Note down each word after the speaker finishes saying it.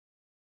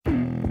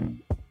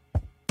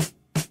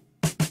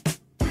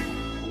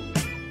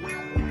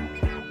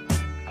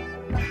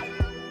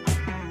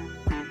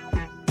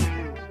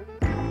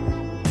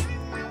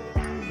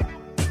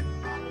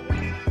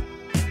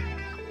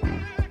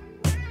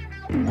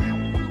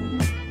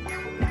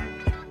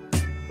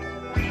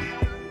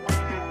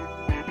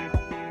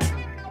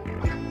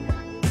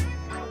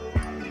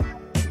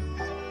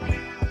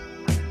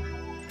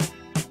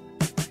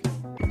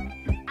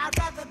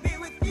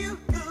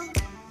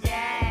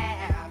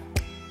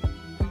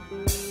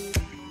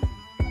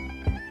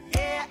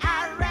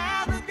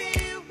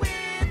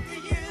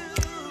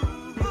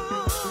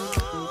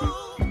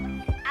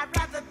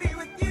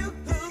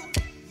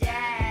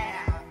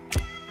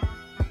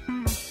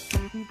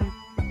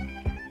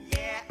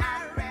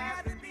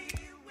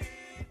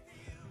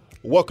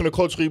Welcome to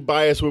Culturally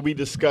Biased, where we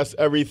discuss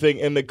everything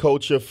in the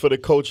culture for the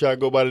culture. I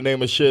go by the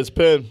name of Shiz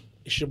Penn.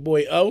 It's your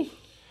boy O.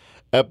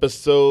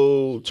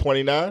 Episode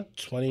 29.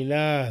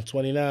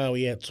 29.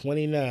 We had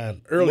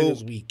 29 early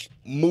this week.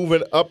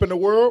 Moving up in the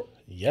world?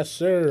 Yes,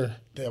 sir.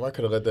 Damn, I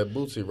could have let that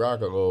Bootsy rock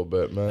a little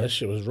bit, man. That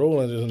shit was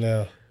rolling just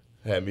now.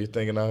 Had me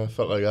thinking I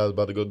felt like I was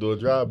about to go do a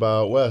drive-by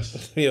out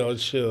west. Yo,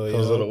 chill, yo. I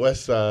was on the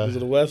west side. I was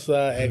on the west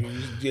side, and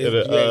you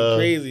acting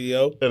crazy,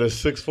 yo. In a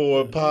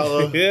 6'4"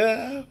 Impala.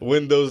 Yeah.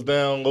 Windows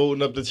down,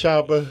 loading up the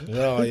chopper.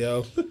 No,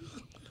 yo.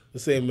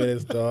 This ain't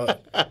minutes, dog.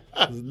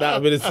 It's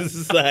not minutes in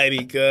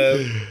society,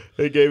 cuz.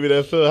 They gave me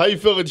that feel. How you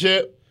feeling,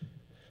 champ?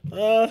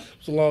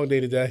 It's a long day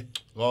today.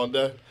 Long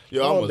day?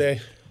 Yo, Long day.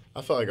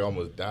 I felt like I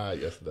almost died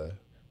yesterday.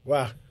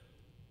 Wow.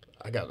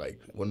 I got like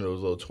one of those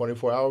little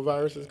 24-hour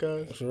viruses,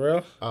 guys. For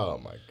real? Oh,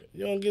 my God.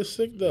 You don't get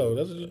sick, though.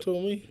 That's what you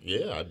told me.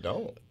 Yeah, I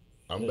don't.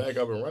 I'm back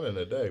up and running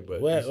today, but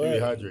What? stay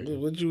hydrated.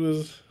 What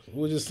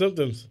was your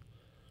symptoms?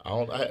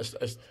 I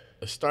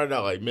started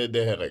out like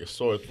midday, had like a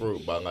sore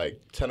throat. By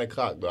like 10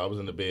 o'clock, though, I was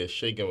in the bed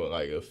shaking with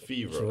like a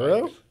fever. For like,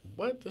 real?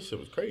 What? This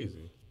shit was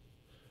crazy.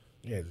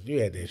 Yeah,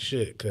 you had that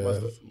shit,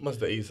 cuz. Must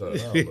have ate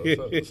something. I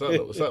don't know.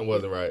 Something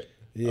wasn't right.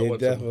 Yeah,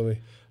 definitely.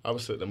 I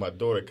was sitting in my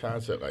daughter's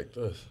concert like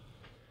this.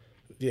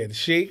 Yeah, the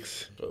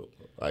shakes.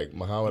 Like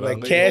Muhammad Like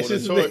Ali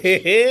Cassius. holding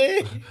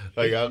the torch.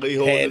 Like Ali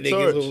holding the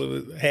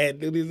torch.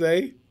 Had niggas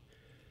say,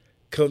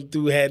 come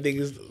through, had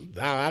niggas.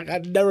 I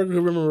never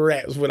remember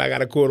raps when I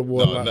got a quarter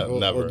boy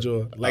never. on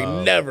jaw. Like,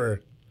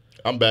 never.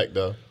 I'm back,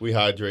 though. We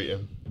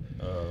hydrating.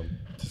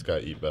 Just got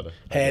to eat better.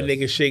 Had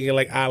niggas shaking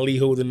like Ali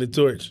holding the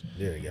torch.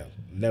 There you go.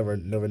 Never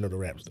know the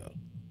raps, though.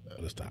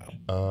 This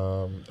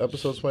time.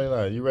 Episode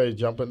 29. You ready to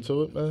jump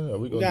into it, man? Are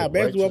we gonna got a get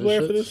right basketball to the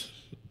player shits? for this?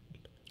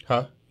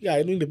 Huh? Yeah,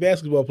 I need a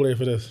basketball player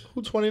for this.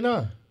 Who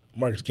 29?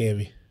 Marcus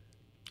Camby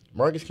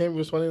Marcus Camby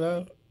was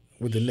 29?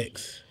 with the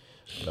Knicks.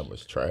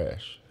 Number's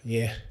trash.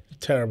 Yeah,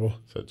 terrible.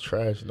 It's a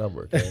trash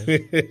number,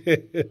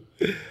 okay?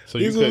 So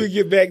These when we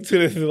get back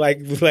to the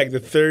like the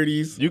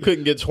 30s. You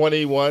couldn't get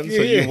 21,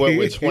 so you went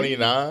with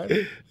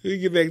 29? We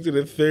get back to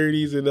the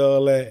 30s and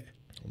all that.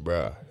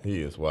 Bruh,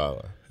 he is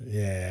wildin'.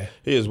 Yeah.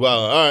 He is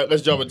wildin'. All right,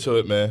 let's jump into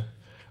it, man.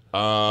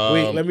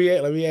 Wait, let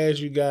me ask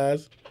you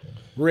guys.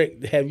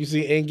 Rick, have you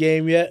seen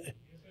Endgame yet?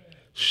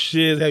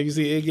 Shiz, have you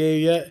seen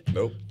Endgame yet?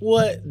 Nope.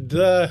 What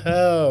the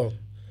hell?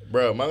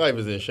 Bro, my life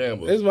is in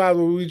shambles. This might as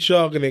well we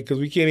chalking it because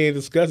we can't even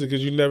discuss it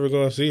because you're never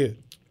going to see it.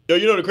 Yo,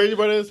 you know the crazy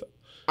part is?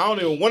 I don't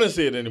even want to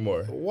see it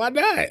anymore. Why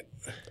not?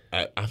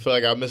 I feel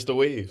like I missed the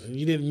wave.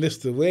 You didn't miss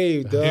the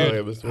wave, dog.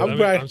 Yeah,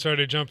 I'm sorry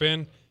to jump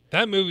in.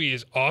 That movie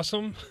is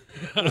awesome.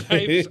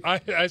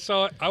 I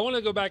saw it. I want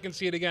to go back and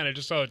see it again. I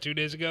just saw it 2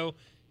 days ago.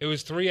 It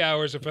was 3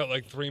 hours. It felt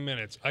like 3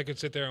 minutes. I could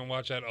sit there and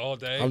watch that all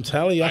day. I'm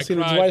telling you, I've seen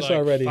it cried twice like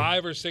already.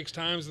 5 or 6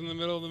 times in the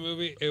middle of the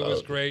movie. It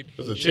was great. It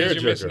was a Shiz,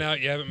 you're missing tearjerker.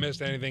 out. You haven't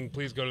missed anything.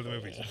 Please go to the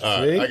movies.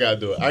 All right, I got to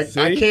do it. I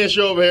See? can't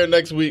show over here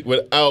next week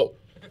without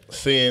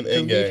seeing We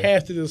Endgame.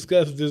 have to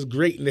discuss this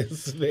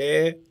greatness,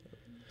 man.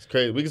 It's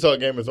crazy. We can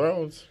talk Game of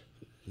Thrones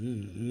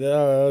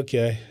No,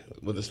 okay.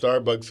 with the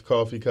Starbucks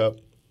coffee cup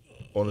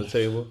on the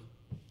table.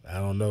 I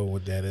don't know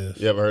what that is.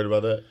 You ever heard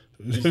about that?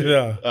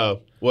 No.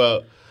 Oh,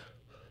 well,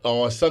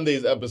 on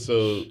Sunday's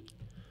episode,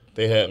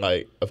 they had,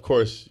 like, of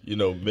course, you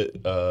know,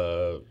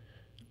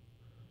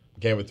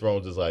 Game of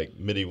Thrones is like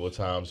medieval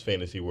times,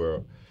 fantasy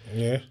world.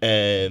 Yeah.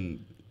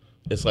 And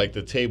it's like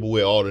the table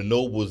where all the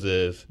nobles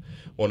is.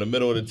 On the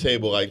middle of the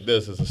table like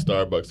this is a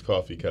Starbucks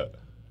coffee cup.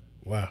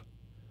 Wow.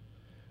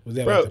 Was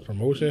that Bro. like the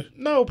promotion?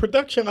 No,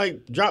 production,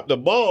 like, dropped the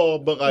ball,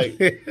 but, like,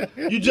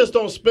 you just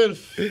don't spend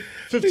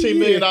 $15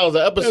 million an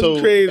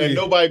episode crazy. and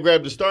nobody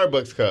grabbed the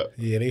Starbucks cup.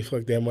 Yeah, they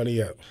fucked that money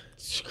up.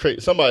 It's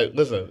crazy. Somebody,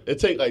 listen, it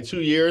take like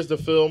 2 years to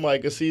film,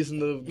 like, a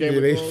season of Game Yeah,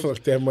 of they Thrones.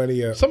 fucked that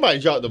money up. Somebody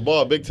dropped the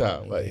ball big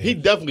time. Like, he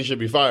definitely should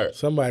be fired.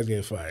 Somebody's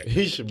getting fired.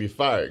 He should be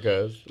fired,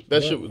 because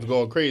that shit was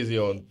going crazy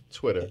on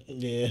Twitter.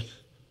 Yeah.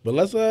 But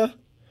let's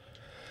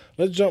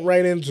jump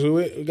right into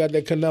it. We got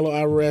that Canelo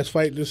Alvarez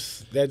fight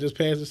that just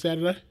passed this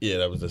Saturday. Yeah,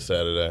 that was this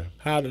Saturday.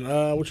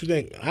 What you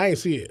think? I ain't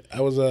see it.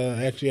 I was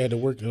actually had to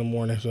work in the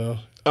morning, so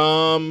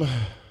I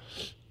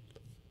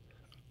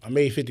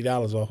made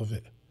 $50 off of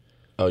it.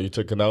 Oh, you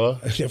took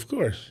Canelo? Of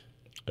course.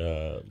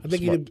 I I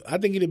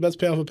think he the best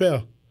pound for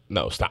pound.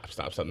 No, stop.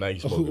 Now you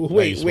smoking.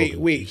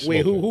 Wait.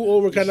 Who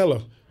over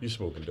Canelo? You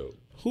smoking dope.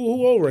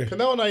 Who over him?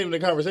 Canelo not even in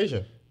the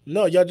conversation.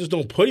 No, y'all just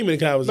don't put him in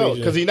the conversation. No,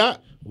 because he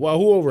not. Well,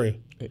 who over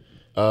him?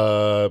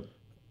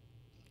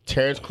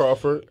 Terrence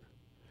Crawford,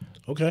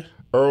 Okay.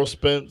 Earl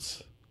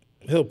Spence,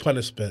 He'll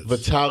punish Spence.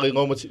 Vitaly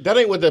Lomachenko. That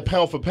ain't what that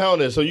pound for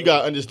pound is, so you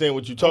got to understand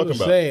what you're talking I'm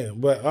just about.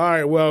 saying, but all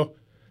right, well,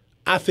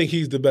 I think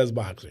he's the best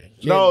boxer.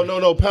 No.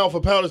 Pound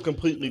for pound is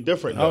completely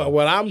different. though.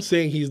 Well, I'm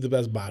saying he's the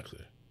best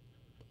boxer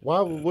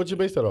Why? What'd you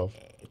base that off?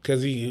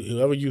 because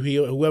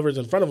whoever's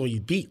in front of him, he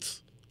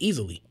beats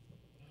easily.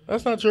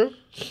 That's not true.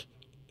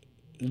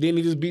 Didn't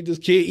he just beat this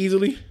kid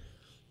easily?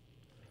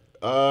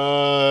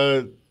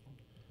 Did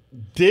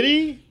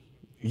he?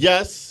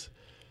 Yes.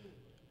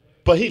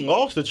 But he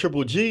lost to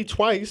Triple G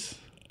twice.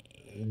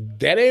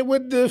 That ain't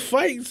what the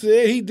fight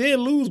said. He did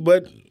lose,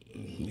 but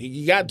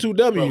he got 2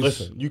 Ws. Bro,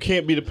 listen, you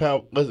can't be the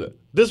pound. Listen,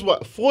 this is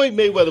what Floyd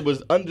Mayweather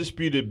was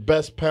undisputed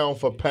best pound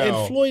for pound.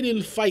 And Floyd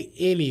didn't fight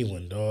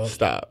anyone, dog.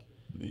 Stop.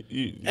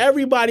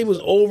 Everybody was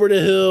over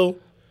the hill.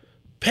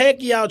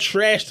 Pacquiao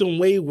trashed him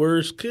way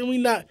worse. Can we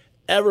not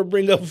ever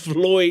bring up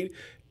Floyd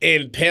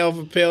in pound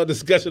for pound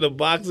discussion of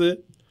boxing?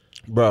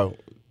 Bro,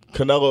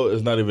 Canelo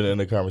is not even in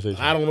the conversation.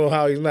 I don't know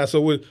how he's not.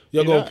 So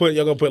y'all gonna put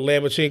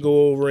Lomachenko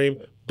over him?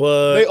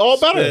 But they all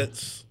better.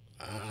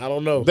 I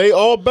don't know. They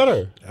all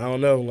better. I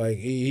don't know. Like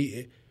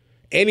he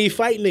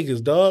fight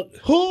niggas, dog.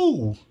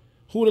 Who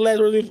the last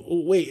person?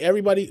 Wait,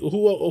 everybody.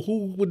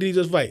 Who did he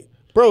just fight?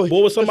 Bro,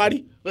 what was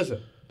somebody?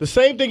 Listen, the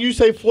same thing you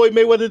say Floyd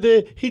Mayweather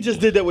did. He just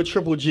did that with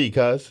Triple G,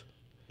 cuz.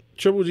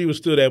 Triple G was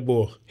still that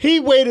boy. He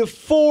waited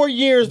 4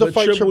 years to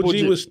fight Triple G. Triple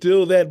G was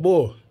still that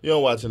boy. You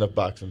don't watch enough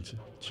boxing,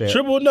 champ.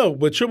 Triple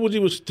G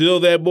was still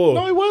that boy.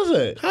 No, he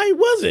wasn't. How he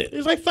wasn't?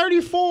 He's like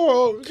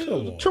 34.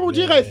 Triple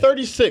G like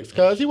 36,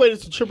 cuz. He waited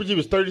until Triple G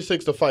was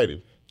 36 to fight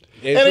him.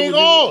 And he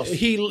lost.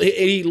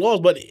 He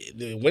lost, but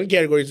when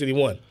category did he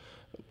won?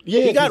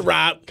 Yeah, he got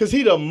robbed. Because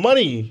he the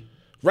money.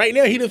 Right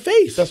now, he the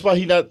face. That's why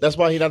he not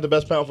the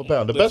best pound for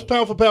pound. The best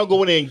pound for pound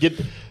go in there and get.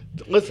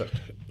 Listen,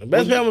 the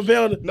best pound for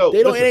pound. No,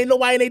 they don't. It ain't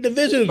nobody in their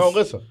divisions. No,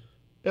 listen.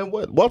 And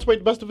what? Welterweight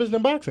the best division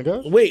in boxing,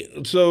 guys.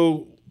 Wait,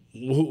 so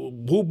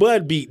who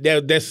Bud beat?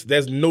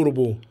 That's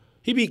notable.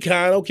 He beat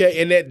Khan,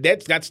 okay, and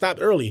that got stopped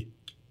early.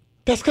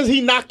 That's because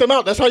he knocked him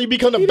out. That's how you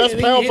become the best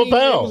pound for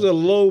pound. It was a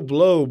low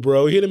blow,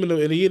 bro. He hit him in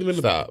the.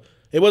 Stop.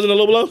 It wasn't a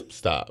low blow.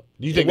 Stop.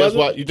 You think that's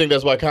why? You think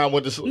that's why Khan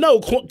went to? No,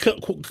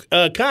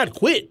 Khan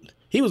quit.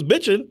 He was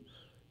bitching.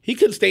 He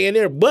couldn't stay in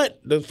there,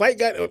 but the fight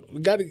got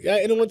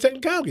into one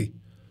technicality.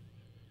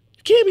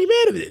 You can't be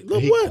mad at it.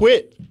 Look, he what?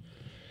 Quit.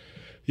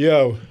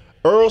 Yo,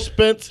 Earl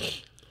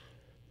Spence.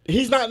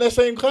 He's not in that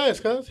same class,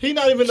 cuz. He's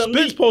not even.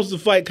 Spence supposed to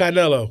fight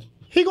Canelo.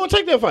 He gonna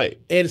take that fight,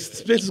 and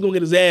Spence is gonna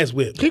get his ass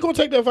whipped. He gonna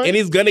take that fight, and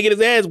he's gonna get his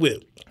ass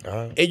whipped,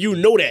 and you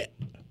know that.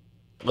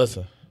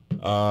 Listen,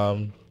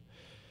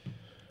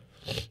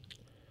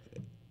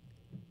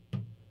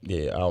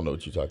 yeah, I don't know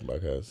what you're talking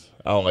about, cuz.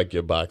 I don't like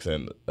your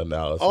boxing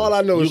analysis. All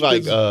I know is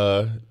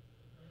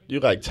you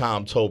like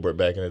Tom Tolbert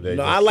back in the day.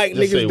 No, I like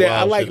niggas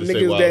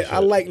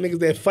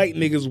that fight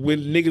niggas when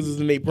niggas is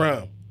in their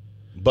prime.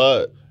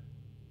 But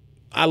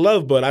I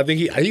love Bud. I think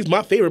he's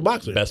my favorite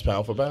boxer. Best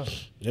pound for pound.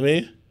 You know what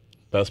I mean?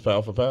 Best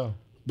pound for pound.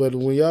 But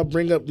when y'all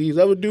bring up these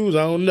other dudes,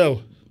 I don't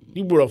know.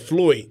 You brought up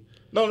Floyd.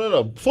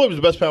 No. Floyd was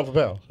the best pound for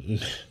pound.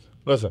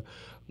 Listen,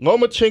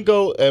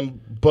 Lomachenko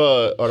and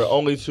Bud are the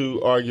only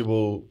 2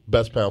 arguable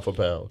best pound for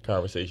pound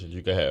conversations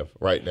you can have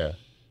right now.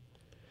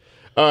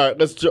 All right,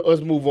 let's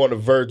move on to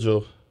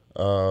Virgil.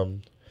 I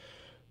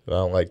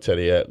don't like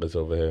Teddy Atlas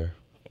over here.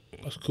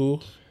 That's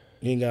cool.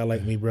 You ain't gotta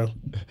like me, bro.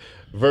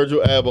 Virgil,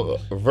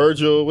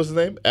 what's his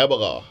name?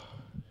 Abelard.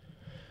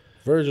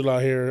 Virgil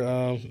out here.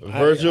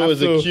 Virgil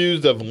is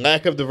accused of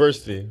lack of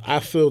diversity. I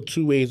feel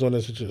 2 ways on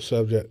this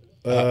subject.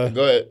 Go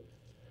ahead.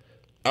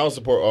 I don't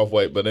support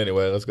Off-White, but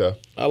anyway, let's go.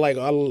 I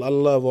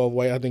love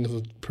Off-White. I think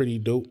it's pretty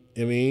dope.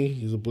 I mean,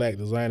 he's a black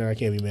designer. I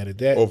can't be mad at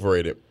that.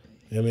 Overrated.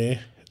 I mean,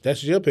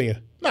 that's your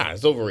opinion. Nah,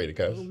 it's overrated,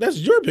 cuz. That's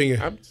your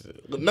opinion.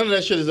 None of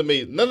that shit is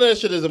amazing. None of that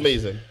shit is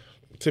amazing.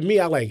 To me,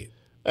 I like it.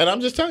 And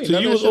I'm just telling you,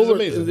 none of that shit is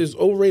amazing. It's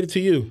overrated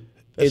to you.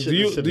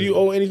 Do you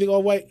own anything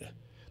Off-White?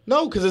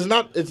 No, because it's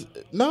not.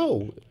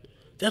 No.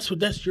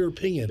 That's your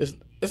opinion.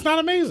 It's not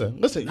amazing.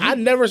 Listen, I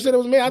never said it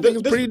was me. I think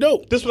it's pretty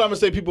dope. This is what I'm gonna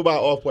say. People buy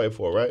Off-White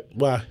for, right?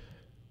 Why?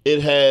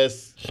 It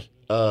has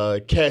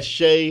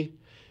cachet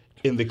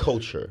in the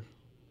culture,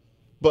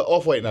 but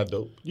Off-White not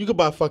dope. You could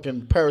buy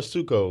fucking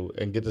Parasuco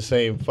and get the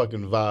same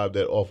fucking vibe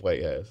that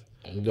Off-White has.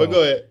 No. But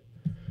go ahead.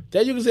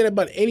 That you can say that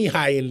about any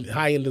high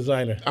end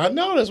designer. I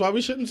know, that's why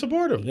we shouldn't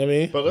support him. You know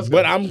what I mean,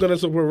 but I'm gonna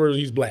support Virgil.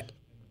 He's black.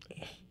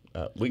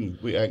 I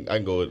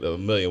can go a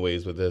million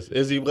ways with this.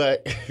 Is he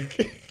black?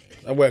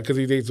 What? Because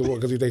he dates a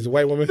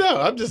white woman?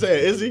 No, I'm just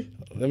saying. Is he?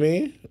 I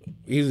mean,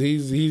 he's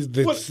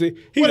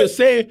the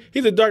same.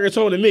 He's a darker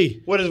tone than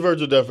me. What has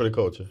Virgil done for the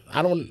culture?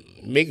 I don't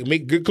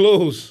make good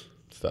clothes.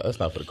 That's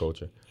not for the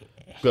culture.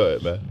 Go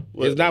ahead, man.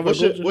 It's not for the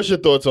culture. What's your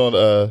thoughts on?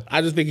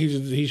 I just think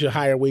he should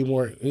hire way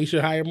more. He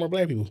should hire more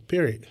black people.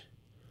 Period.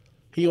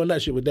 He on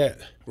that shit with that.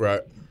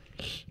 Right.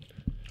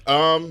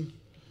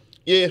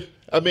 Yeah.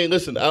 I mean,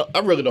 listen. I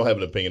really don't have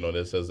an opinion on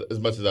this as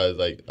much as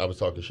I was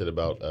talking shit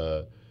about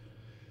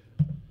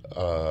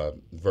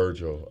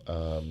Virgil.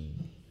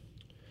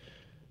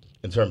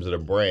 In terms of the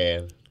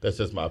brand, that's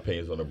just my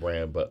opinions on the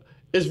brand. But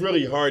it's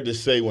really hard to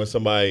say when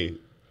somebody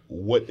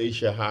what they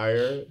should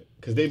hire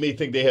because they may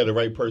think they have the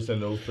right person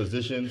in those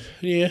positions.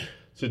 Yeah.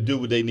 To do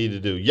what they need to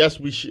do. Yes,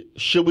 we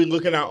should we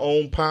look in our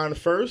own pond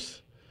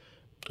first?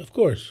 Of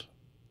course.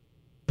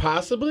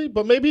 Possibly,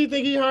 but maybe you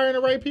think he's hiring the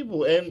right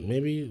people, and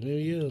maybe.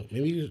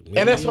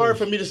 And that's hard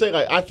for me to say.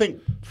 Like, I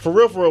think for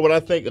real, what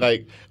I think,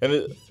 like,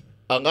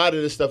 a lot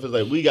of this stuff is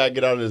like we gotta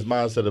get out of this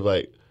mindset of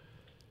like,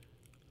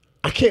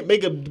 I can't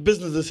make a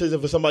business decision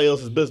for somebody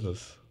else's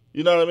business.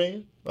 You know what I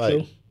mean?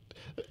 Like,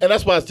 and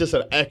that's why it's just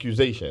an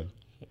accusation.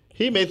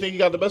 he may think he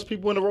got the best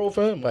people in the role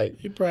for him. Like,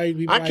 He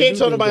probably I can't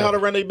tell nobody how to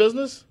run their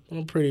business.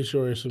 I'm pretty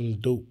sure there's some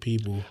dope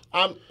people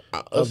of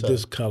Listen,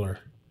 this color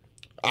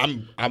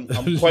I'm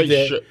quite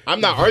sure. I'm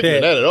not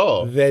arguing that at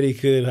all. that he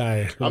could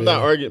hire. I'm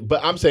not arguing,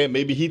 but I'm saying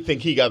maybe he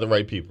think he got the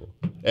right people.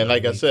 And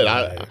like I said,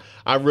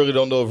 I really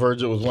don't know if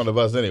Virgil was one of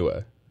us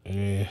anyway.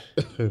 Yeah.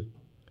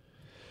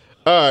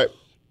 All right.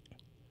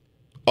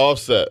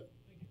 Offset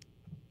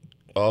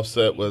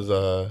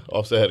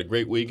had a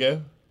great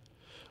weekend.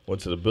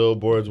 Went to the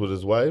billboards with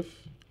his wife.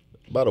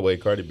 By the way,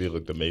 Cardi B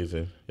looked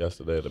amazing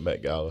yesterday at the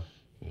Met Gala.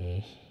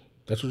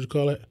 That's what you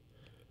call it?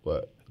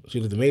 What? She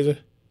looked amazing?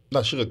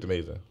 No, she looked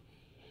amazing.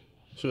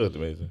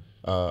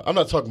 I'm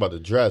not talking about the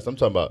dress. I'm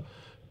talking about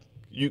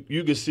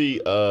you can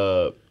see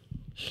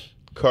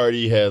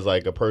Cardi has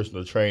like a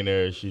personal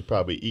trainer. She's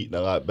probably eating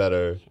a lot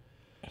better.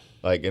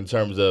 Like in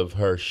terms of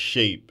her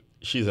shape,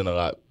 she's in a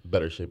lot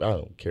better shape. I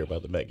don't care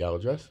about the Met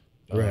Gala dress.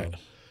 Right.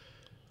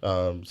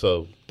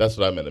 So that's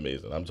what I meant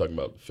amazing. I'm talking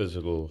about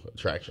physical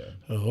attraction.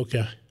 Oh,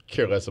 okay.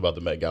 Care less about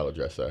the Met Gala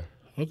dress, sir.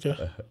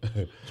 Okay.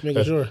 Just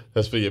making sure.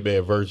 That's for your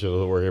man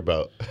Virgil to worry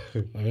about.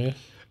 Okay.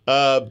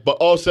 But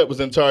Offset was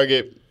in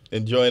Target,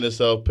 enjoying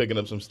himself, picking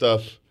up some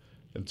stuff.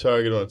 In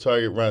Target, on a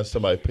Target run,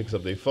 somebody picks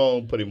up their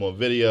phone, put him on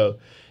video.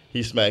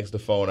 He smacks the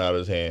phone out of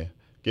his hand.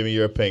 Give me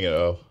your opinion,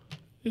 oh.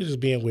 He's just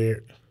being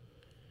weird.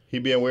 He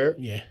being weird?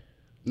 Yeah.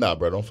 Nah,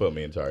 bro, don't film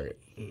me in Target.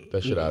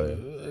 That shit out of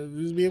here.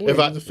 He's being weird.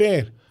 He's a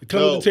fan. It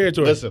comes with the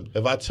territory. Listen,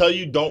 if I tell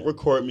you don't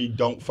record me,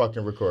 don't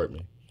fucking record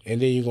me. And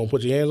then you going to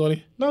put your hands on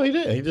him? No, he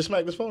didn't. He just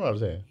smacked his phone out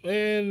of his hand.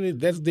 Man,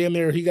 that's damn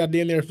near, he got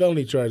damn near a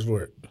felony charge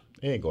for it.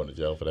 He ain't going to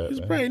jail for that, He's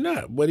man. probably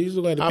not, but he's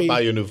going to pay. I'll buy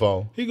you a new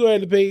phone. He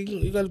going to pay.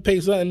 He going to pay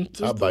something.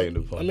 I'll buy you a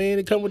new phone. I mean,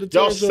 it come with the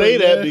Y'all territory. say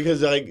that man.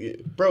 because,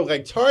 like, bro,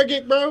 like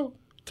Target, bro.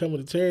 Come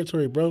with the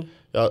territory, bro.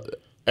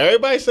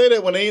 Everybody say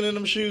that when they ain't in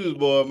them shoes,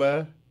 boy,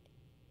 man.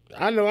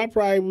 I know. I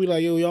probably be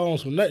like, yo, y'all on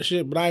some nut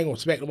shit, but I ain't gonna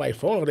smack nobody's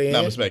phone over there. Nah,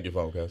 I'm gonna smack your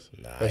phone, cuz.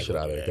 Nah, That shit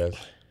out of there, cuz.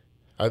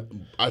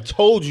 I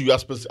told you.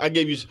 I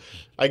gave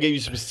you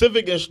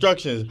specific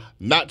instructions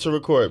not to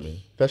record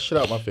me. That shit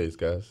out my face,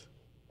 guys.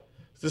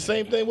 It's the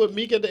same thing with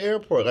Meek at the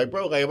airport. Like,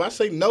 bro, like if I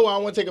say no, I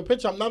don't want to take a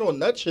picture. I'm not on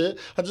nut shit.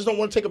 I just don't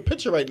want to take a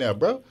picture right now,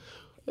 bro.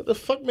 What the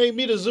fuck made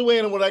me the zoo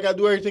animal? When I gotta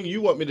do everything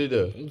you want me to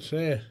do. I'm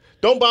saying.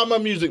 Don't buy my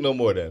music no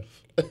more, then.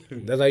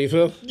 That's how you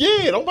feel?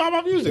 Yeah, don't buy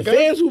my music. The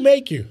fans who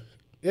make you.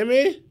 You know what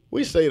I mean?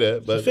 We say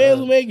that, but The fans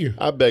who make you.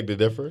 I beg to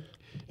differ.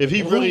 If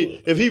he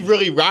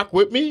really rock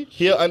with me,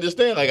 he'll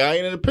understand. Like, I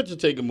ain't in a picture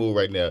taking mood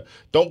right now.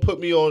 Don't put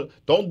me on.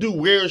 Don't do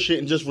weird shit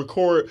and just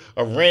record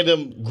a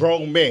random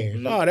grown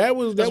man. No, that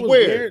was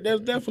weird.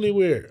 That's definitely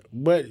weird.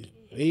 But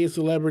he's a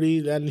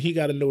celebrity, and he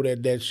got to know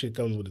that shit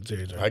comes with the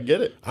territory. I get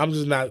it. I'm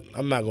not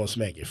gonna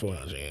smack your phone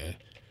out, man.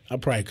 I'll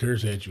probably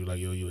curse at you like,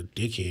 yo, you a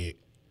dickhead.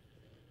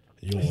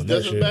 You want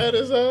that That's as shit? bad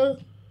as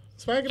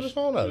smacking his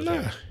phone out of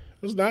Nah,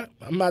 it's not.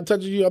 I'm not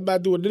touching you. I'm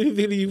not doing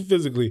anything to you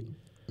physically.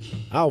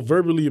 I'll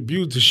verbally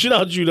abuse the shit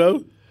out you,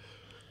 though.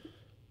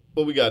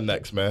 What we got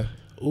next, man?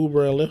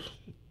 Uber and Lyft.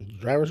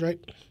 Drivers, right?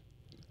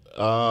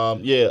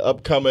 Yeah,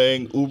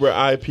 upcoming Uber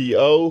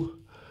IPO.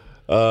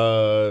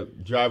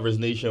 Drivers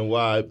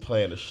nationwide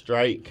plan to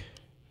strike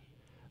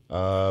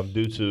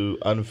due to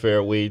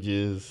unfair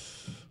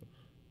wages.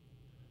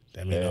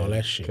 I mean, all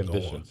that shit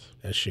conditions.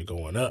 That shit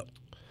going up.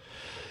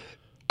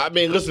 I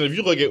mean, listen, if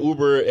you look at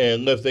Uber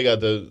and Lyft, they got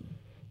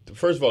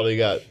first of all,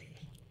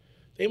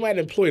 They might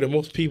employ the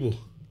most people.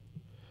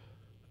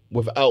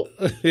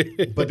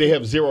 but they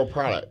have zero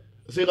product.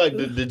 See, like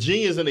the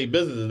genius in their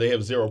business is they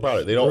have zero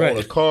product. They don't Right.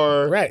 own a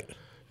car. Right.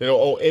 They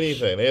don't own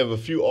anything. They have a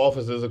few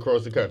offices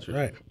across the country.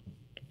 Right.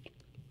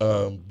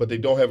 But they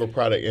don't have a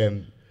product.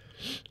 And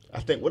I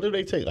think, what do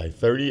they take? Like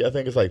 30? I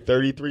think it's like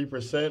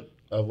 33%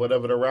 of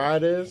whatever the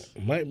ride is.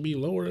 Might be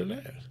lower than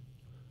that.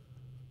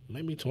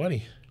 Maybe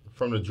 20.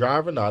 From the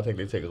driver? No, I think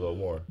they take a little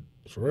more.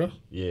 For real?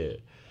 Yeah.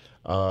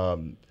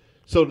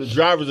 So the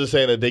drivers are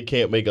saying that they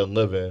can't make a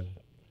living.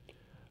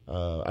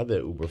 I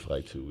did Uber for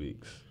like 2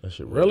 weeks. That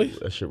shit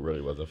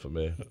really wasn't for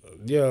me.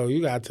 Yo,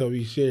 you gotta tell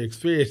me share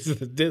experiences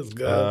with this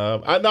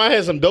guy. I know I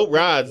had some dope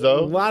rides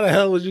though. Why the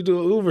hell would you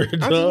do Uber,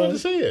 dog? I just wanted to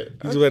see it. You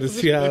just wanted to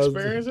see how it was-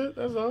 experience it.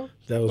 That's all.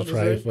 That was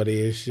probably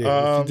funny as shit.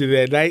 Um, you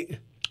did that night?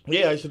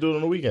 Yeah, I used to do it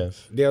on the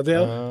weekends.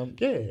 Downtown?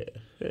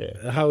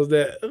 Yeah. How was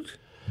that?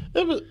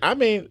 It was. I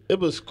mean, it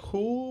was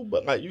cool,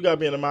 but like you got to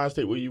be in a mind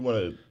state where you want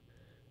to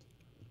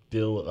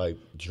deal with like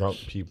drunk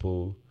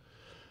people.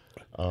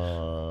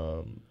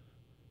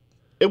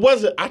 It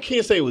wasn't. I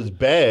can't say it was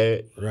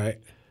bad. Right.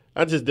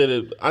 I just did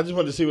it. I just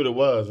wanted to see what it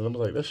was, and I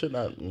was like, that shit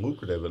not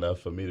lucrative enough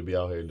for me to be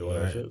out here doing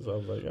that shit. So I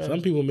was like, yeah.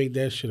 Some people make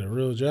that shit a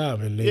real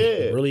job, and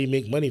they really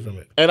make money from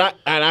it. And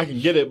I can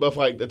get it, but for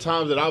like the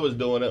times that I was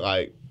doing it,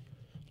 like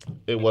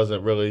it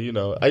wasn't really, you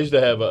know. I used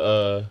to have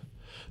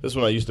this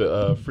one I used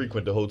to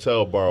frequent the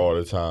hotel bar all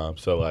the time.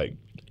 So like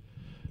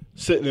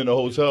sitting in the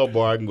hotel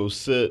bar, I can go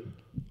sit,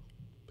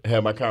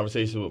 have my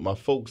conversation with my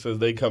folks as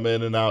they come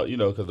in and out, you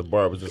know, because the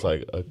bar was just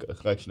like a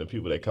collection of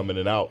people that come in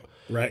and out.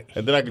 Right.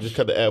 And then I could just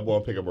cut the ad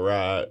and pick up a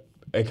ride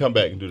and come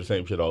back and do the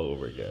same shit all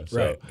over again. So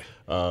Right.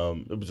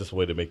 it was just a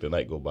way to make the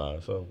night go by.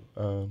 So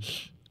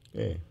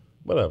yeah,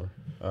 whatever.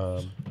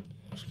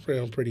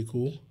 Pretty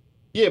cool.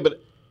 Yeah,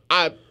 but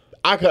I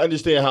can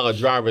understand how a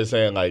driver is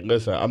saying like,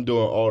 listen, I'm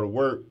doing all the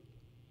work.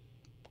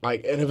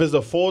 Like, and if it's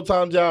a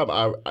full-time job,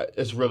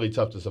 it's really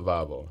tough to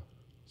survive on.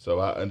 So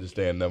I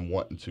understand them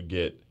wanting to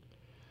get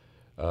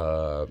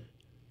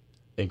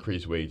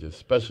increased wages,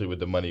 especially with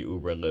the money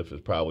Uber and Lyft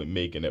is probably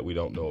making that we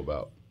don't know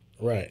about.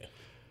 Right.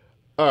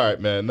 All right,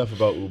 man, enough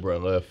about Uber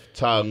and Lyft.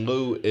 Ty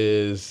Lue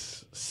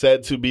is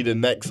said to be the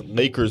next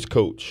Lakers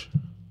coach.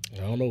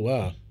 I don't know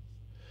why.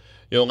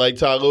 You don't like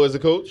Ty Lue as a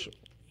coach?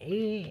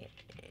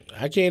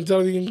 I can't tell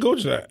if he can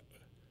coach that.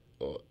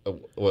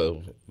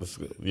 Well,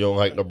 you don't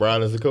like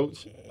LeBron as a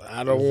coach?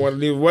 I don't want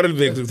neither one of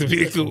them to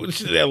be a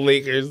coach of that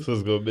Lakers. This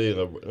is going to be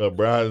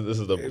LeBron. This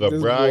is the This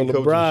LeBron boy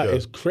coaching LeBron show.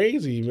 is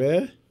crazy,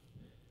 man.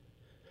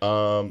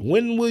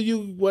 When will you?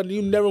 What,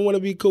 you never want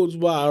to be coached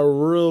by a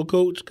real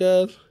coach,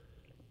 guys?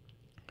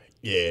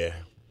 Yeah.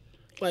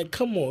 Like,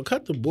 come on,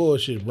 cut the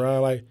bullshit,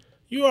 Brian. Like,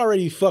 you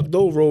already fucked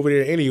over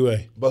there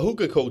anyway. But who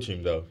could coach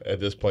him, though, at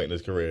this point in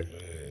his career?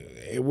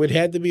 It would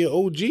have to be an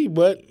OG,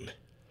 but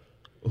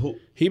Who?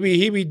 he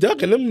be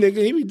ducking them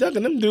niggas. He be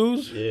ducking them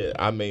dudes. Yeah,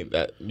 I mean,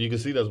 that you can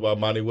see that's why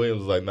Monty Williams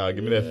was like, nah,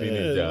 give me that Phoenix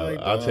Yeah, job. like,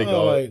 I'll take dog,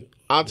 all. like-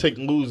 I'll take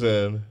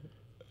losing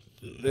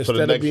Instead for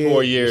the of next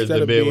 4 years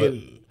instead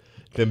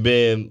than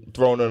being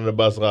thrown under the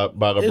bus by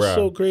LeBron. It's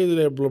so crazy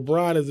that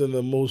LeBron is in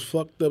the most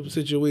fucked up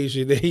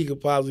situation that he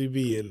could possibly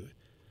be in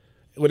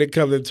when it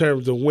comes in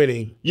terms of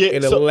winning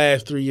in the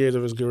last 3 years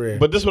of his career.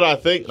 But this is what I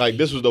think. Like,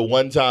 this was the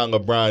one time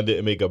LeBron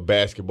didn't make a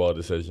basketball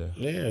decision.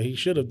 Yeah, he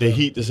should have. The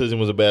Heat decision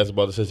was a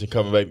basketball decision.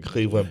 Coming back to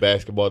Cleveland,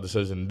 basketball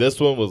decision. This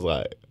one was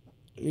like,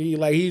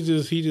 He's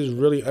just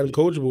really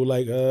uncoachable.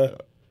 Like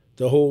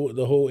the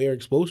whole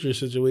Eric Spoelstra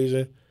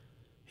situation.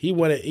 He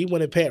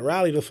wanted Pat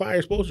Riley to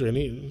fire Spoelstra,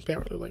 and Pat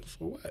Riley was like,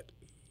 for what?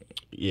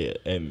 yeah.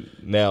 And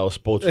now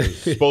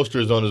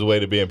Spoelstra is on his way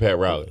to being Pat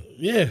Riley.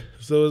 Yeah.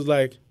 So it's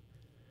like,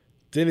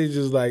 then it's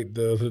just like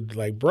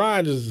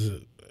Brian just,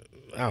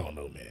 I don't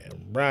know,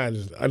 man. Brian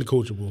just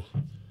uncoachable.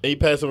 He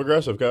passive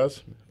aggressive,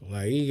 guys.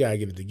 Like, he gotta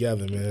get it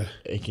together, man.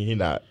 He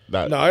not.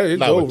 No, it's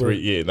not over. With three,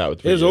 yeah, not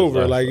with 3 It's years.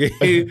 over. Like,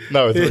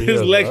 not with 3 his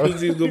years.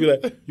 legacy is gonna be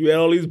like, you had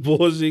all these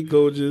bullshit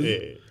coaches.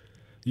 Yeah.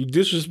 You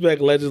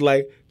disrespect legends.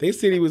 Like, they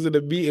said he was in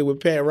a meeting with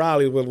Pat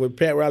Riley when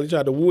Pat Riley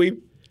tried to woo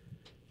him,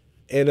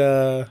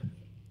 and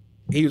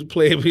he was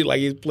playing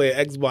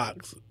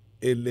Xbox,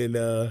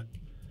 and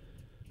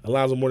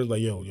Alonzo Mourning's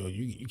like, yo,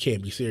 you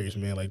can't be serious,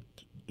 man.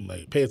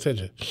 Like pay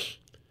attention.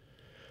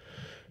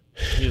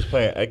 He was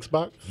playing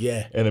Xbox.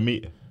 Yeah, In a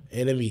meeting.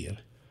 in a meeting.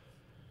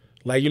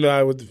 Like, you know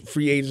how with the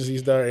free agency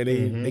started,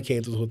 and they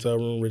came to the hotel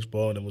room, Rich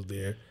Paul, and was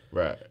there.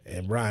 Right.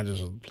 And Brian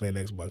just was playing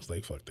Xbox,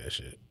 like, fuck that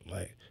shit.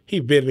 Like, he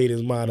been made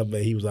his mind up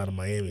that he was out of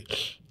Miami.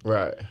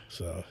 Right.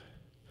 So,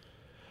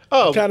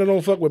 Oh, kind of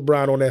don't fuck with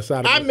Brian on that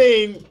side of I it.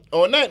 mean,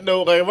 on that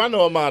note, like if I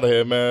know I'm out of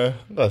here, man.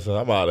 Listen,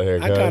 I'm out of here,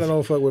 I guys. kind of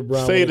don't fuck with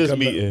Brian. Say when this it come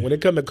meeting. when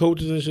it come to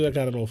coaches and shit, I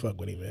kind of don't fuck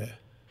with him, man.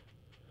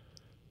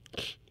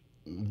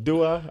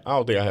 Do I? I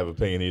don't think I have an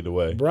opinion either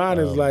way. Brian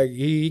is like,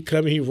 he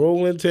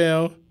roll in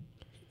town,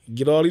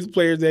 get all these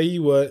players that he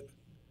want,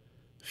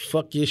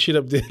 fuck your shit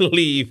up, then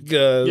leave.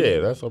 Cause, Yeah,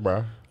 that's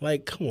LeBron.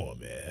 like, come on,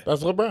 man.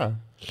 That's LeBron.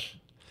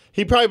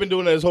 He probably been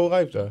doing that his whole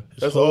life, though.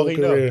 That's Whole all he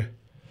know. career.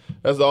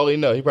 That's all he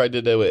know. He probably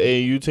did that with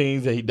AAU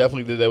teams, and he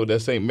definitely did that with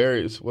that St.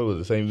 Mary's. What was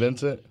it, St.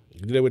 Vincent?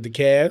 He did it with the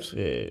Cavs.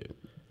 Yeah,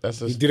 that's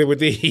He his, did it with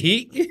the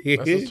Heat.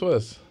 that's his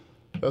twist.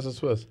 That's his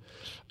twist.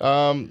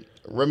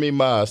 Remy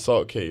Ma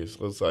assault case.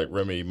 Looks like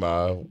Remy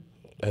Ma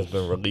has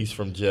been released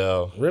from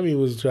jail. Remy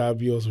was trying to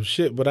be on some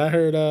shit, but I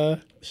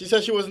heard She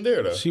said she wasn't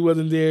there though. she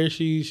wasn't there.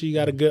 She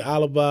got a good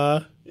alibi.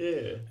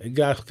 Yeah. And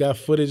got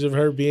footage of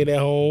her being at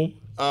home.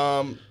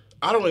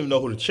 I don't even know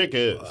who the chick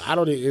is. I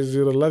don't. Is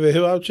it a Love It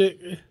Hip Hop chick?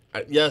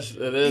 Yes,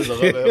 it is. I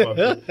love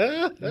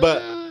it.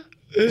 But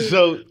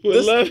so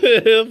With Love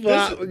It Hip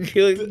Hop,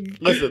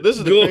 listen, this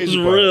is the goes crazy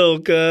part. real,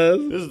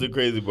 cuz. This is the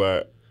crazy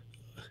part.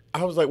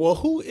 I was like, well,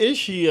 who is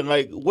she, and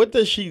like, what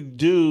does she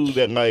do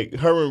that like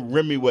her and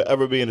Remy would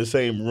ever be in the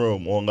same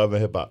room on Love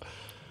and Hip Hop?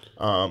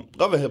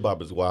 Love and Hip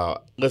Hop is wild.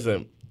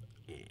 Listen,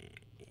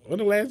 When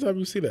the last time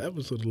you see the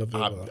episode of Love It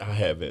Hip Hop? I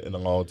haven't in a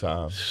long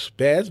time.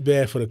 It's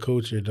bad for the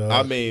culture, dog.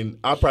 I mean,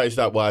 I probably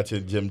stopped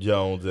watching Jim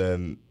Jones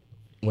and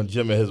when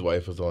Jim and his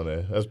wife was on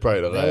there. That's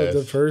probably the last. that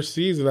was the first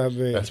season, I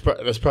think.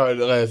 That's probably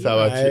the last time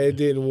I checked. It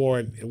didn't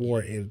warrant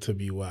it to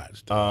be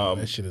watched.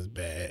 That shit is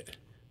bad.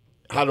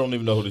 I don't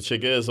even know who the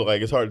chick is, so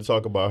like it's hard to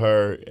talk about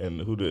her and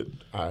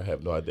I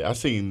have no idea. I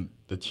seen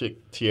the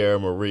chick Tierra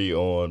Marie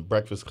on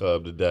Breakfast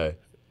Club today,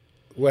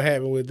 What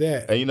happened with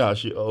that? and you know how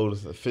she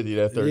owes 50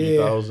 that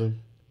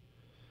 30,000.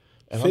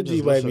 And I'm 50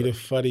 just might listening. be the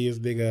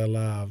funniest nigga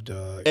alive,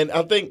 dog. And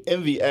I think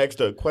Envy asked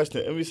her a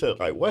question. Envy said,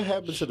 like, what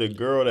happened to the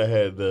girl that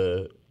had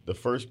the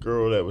first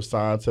girl that was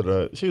signed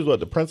to she was what,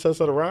 the Princess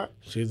of the Rock?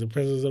 She's the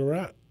Princess of the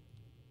Rock.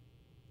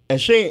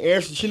 And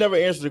she never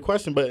answered the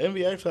question, but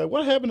Envy asked her, like,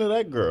 what happened to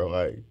that girl?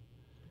 Like,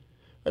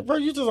 bro,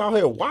 you just out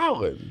here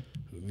wilding.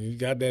 You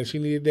got that. She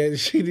needed that.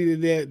 She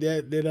needed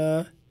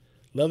that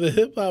Love and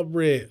Hip Hop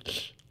bread.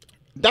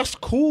 That's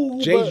cool.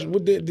 Jay,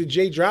 but- did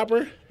Jay drop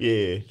her?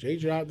 yeah. Jay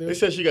dropped her. They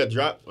said she got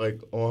dropped like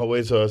on her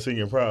way to her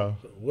senior prom.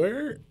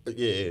 Word.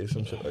 Yeah,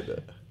 some shit like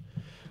that.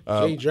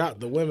 Jay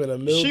dropped the women a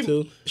mill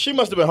too. She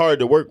must have been hard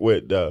to work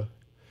with though.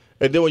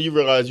 And then when you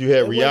realize you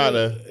had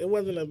Rihanna, It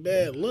wasn't a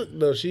bad look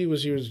though. She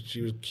was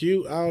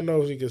cute. I don't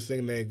know if she could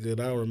sing that good.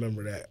 I don't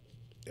remember that.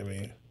 I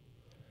mean,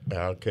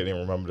 I can't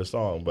even remember the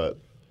song, but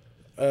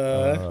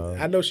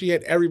I know she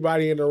had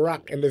everybody in the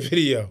rock in the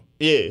video.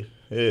 yeah.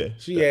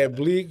 She had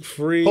Bleak,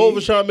 Free. Hov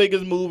was trying to make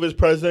his move as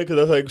president because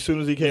that's like as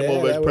soon as he came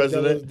over as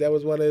president. That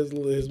was one of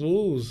his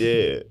moves.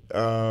 Yeah.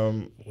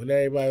 When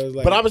everybody was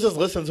like, But I was just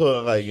listening to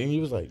her like, and he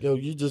was like, "Yo,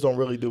 you just don't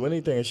really do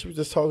anything." And she was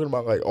just talking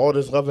about like all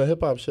this love and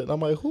hip hop shit. And I'm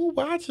like, who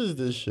watches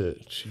this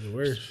shit? she the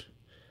worst.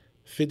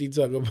 50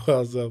 talking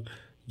about some,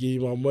 give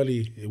you my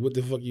money. And what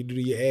the fuck you do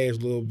to your ass,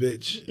 little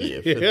bitch?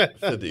 Yeah,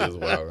 50 is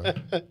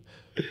wild.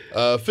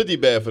 50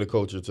 bad for the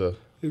culture too.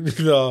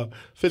 No,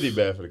 50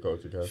 bad for the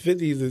culture, guys.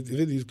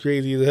 50's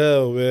crazy as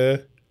hell,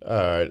 man. All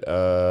right.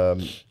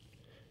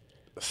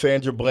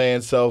 Sandra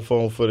Bland's cell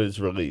phone footage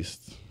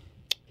released.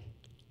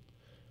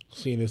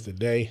 Seen this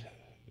today.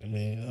 I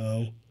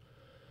mean,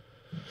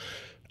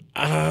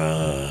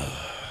 I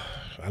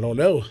don't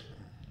know.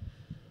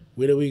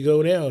 Where do we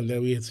go now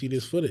that we see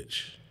this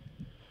footage?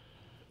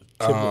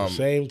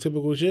 Same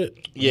typical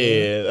shit.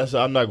 Yeah, that's.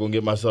 I'm not gonna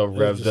get myself It's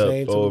revved the same up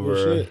typical over.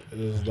 shit.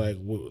 It's like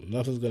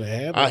nothing's gonna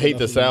happen. I hate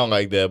to sound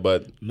like that,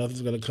 but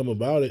Nothing's gonna come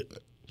about it.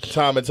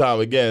 time and time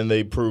again,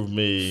 they prove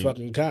me.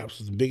 Fucking cops,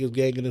 it's the biggest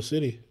gang in the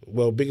city.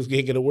 Well, biggest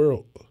gang in the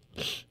world.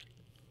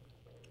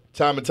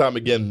 Time and time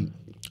again,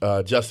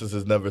 justice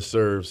is never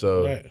served.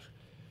 So Right.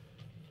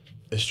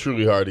 it's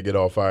truly hard to get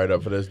all fired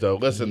up for this, though.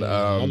 Listen,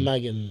 I'm not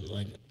getting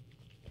like.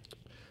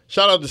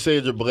 shout out to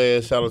Sandra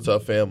Bland. Shout out to her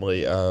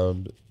family.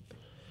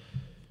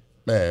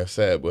 Man,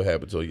 sad what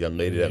happened to a young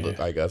lady that looked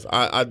like us.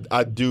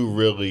 I do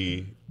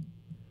really.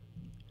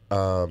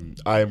 I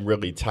am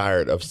really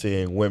tired of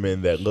seeing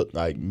women that look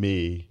like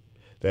me,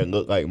 that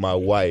look like my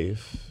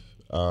wife,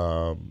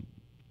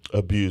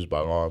 abused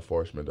by law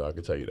enforcement. Though, I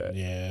can tell you that.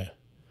 Yeah.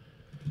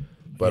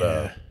 But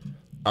Yeah.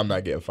 I'm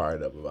not getting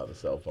fired up about the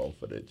cell phone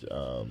footage.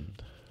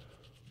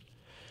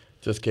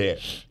 Just can't.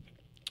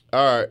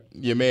 All right,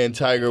 your man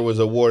Tiger was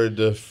awarded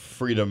the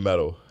Freedom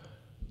Medal.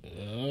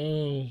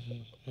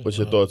 What's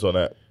your thoughts on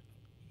that?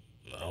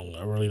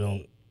 I really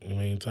don't. I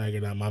mean,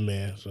 Tiger not my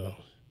man, so.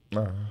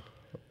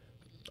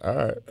 All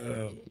right,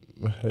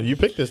 you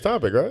picked this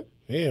topic, right?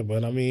 Yeah,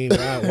 but I mean,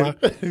 why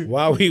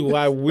what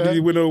did he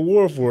win an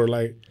award for?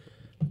 Like,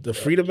 the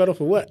Freedom Medal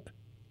for what?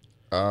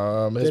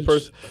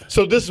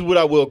 So this is what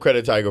I will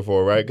credit Tiger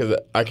for, right? Because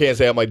I can't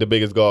say I'm like the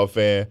biggest golf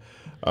fan.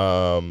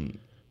 I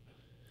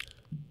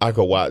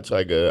could watch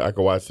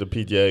the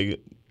PGA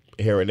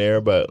here and there,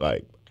 but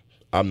like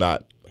I'm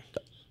not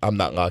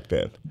locked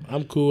in.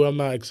 I'm cool. I'm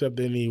not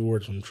accepting any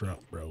awards from Trump,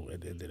 bro.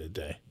 At the end of the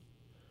day,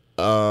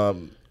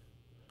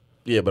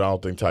 Yeah, but I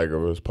don't think Tiger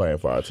was playing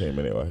for our team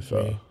anyway.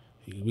 So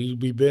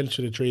we Ben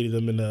should have traded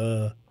him in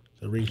the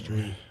race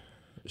trade.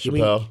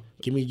 Chappelle.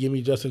 Give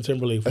me Justin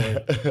Timberlake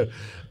for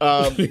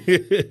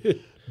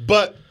it.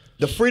 But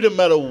the Freedom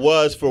Medal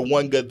was for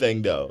one good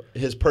thing, though,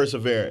 his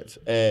perseverance.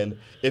 And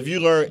if you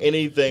learn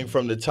anything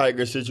from the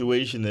Tiger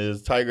situation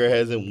is Tiger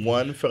hasn't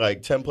won for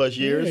like 10 plus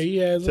years. Yeah, he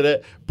hasn't. So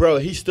that, bro,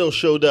 he still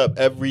showed up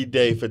every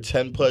day for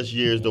 10 plus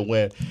years to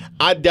win.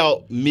 I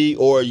doubt me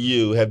or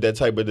you have that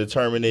type of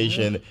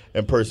determination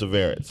and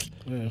perseverance.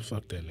 Man,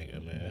 fuck that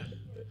nigga, man.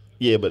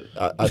 Yeah, but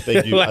I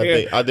think you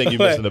I think you're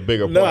missing a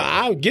bigger point. No,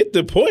 I get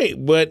the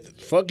point, but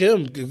fuck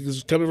him.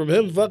 It's coming from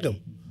him. Fuck him.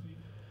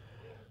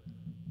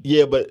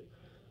 Yeah, but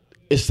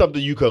it's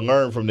something you can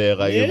learn from there.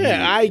 Like,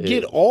 I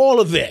get all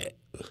of that.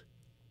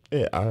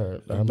 Yeah, I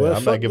mean, But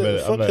I'm fuck not giving.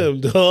 fuck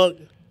him, dog.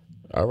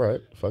 All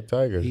right, fuck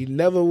Tiger. He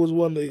never was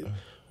one of.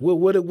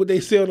 What they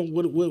say on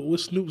what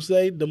Snoop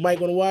say? The mic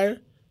on the wire.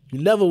 You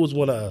never was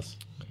one of us.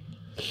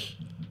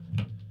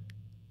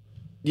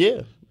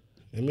 Yeah,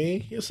 I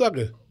mean, you're a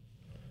sucker.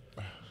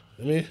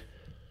 I mean,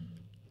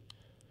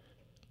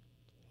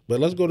 but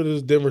let's go to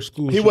this Denver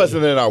school. he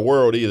wasn't in our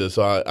world either,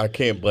 so I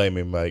can't blame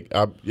him. Like,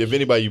 if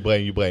anybody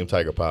you blame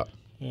Tiger Pop.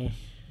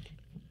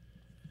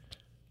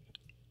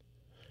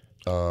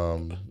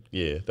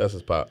 Yeah, that's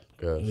his pop.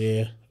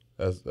 Yeah.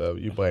 That's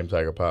you blame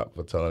Tiger Pop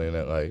for telling him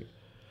that. Like,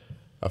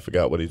 I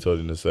forgot what he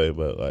told him to say,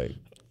 but like,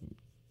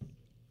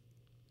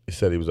 he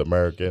said he was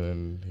American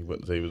and he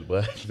wouldn't say he was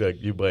black. Like,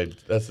 you blame.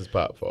 That's his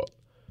pop fault.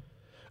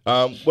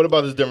 What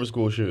about this Denver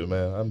school shooting,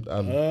 man?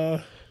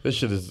 This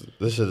shit is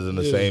in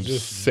the same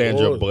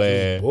Sandra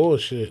Bland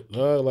bullshit.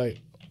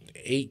 Like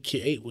eight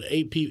people.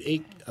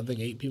 I think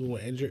 8 people were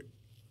injured.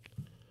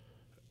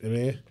 I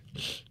mean,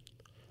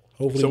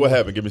 hopefully. So what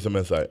happened? Give me some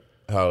insight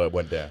how it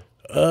went down.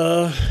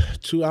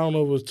 Two. I don't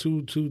know if it was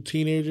two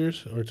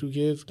teenagers or 2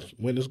 kids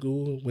went to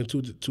school, went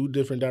two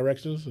different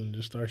directions, and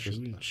just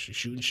started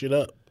shooting shit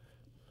up.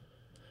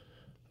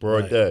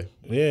 Broad day.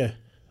 Yeah,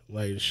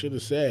 like shit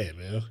is sad,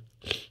 man.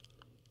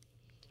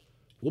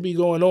 What be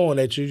going on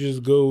that you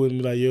just go and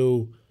be like,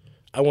 yo,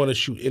 I want to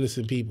shoot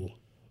innocent people?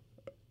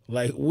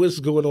 Like, what's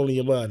going on in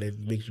your mind that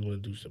makes you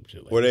want to do some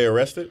shit like Were they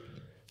arrested?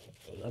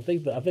 I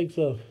think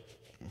so.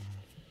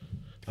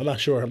 I'm not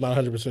sure. I'm not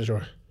 100%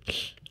 sure.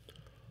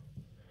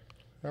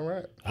 All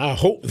right. I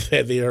hope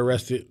that they are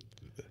arrested.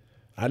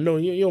 I know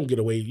you don't get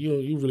away.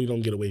 You really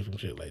don't get away from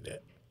shit like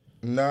that.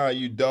 Nah,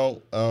 you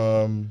don't.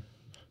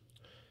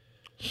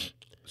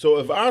 So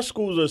if our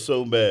schools are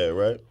so bad,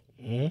 right?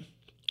 Mm-hmm.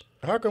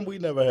 How come we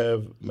never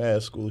have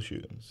mass school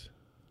shootings?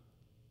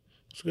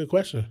 That's a good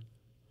question.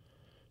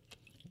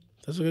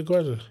 That's a good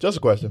question. Just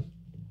a question.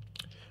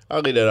 I'll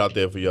leave that out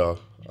there for y'all.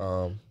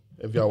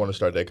 If y'all want to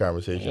start that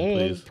conversation,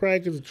 please.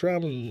 Practice the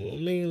trauma. I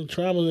mean,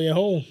 trauma's in your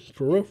home.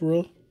 For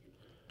real.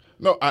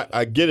 No,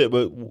 I get it,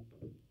 but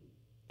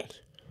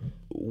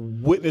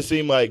wouldn't it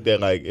seem like that,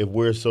 like, if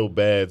we're so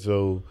bad,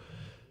 so,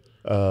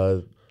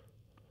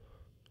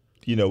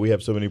 we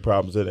have so many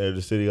problems in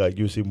the city, like,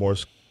 you see more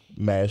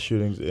mass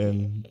shootings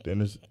in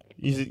this.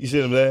 You see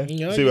what I'm saying?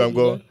 Yeah, see where I'm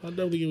going? I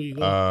definitely get where you're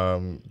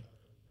going.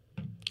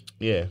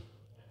 Yeah.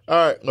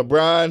 All right,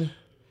 LeBron.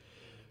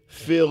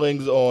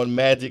 Feelings on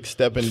Magic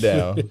stepping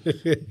down.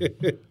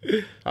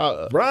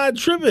 Brian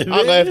tripping, man.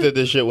 I laughed at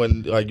this shit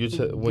when you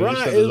said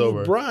this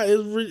over.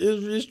 Brian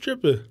is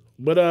tripping.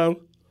 But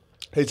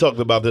he talked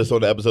about this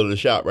on the episode of The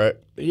Shop, right?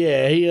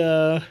 Yeah,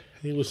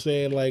 he was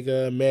saying like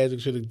Magic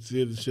should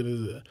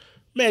have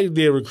Magic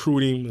did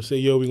recruit him and say,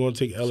 yo, we're gonna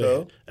take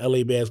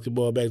LA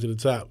basketball back to the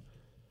top.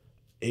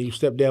 And you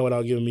stepped down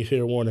without giving me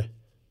fair warning.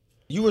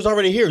 You was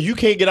already here. You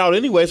can't get out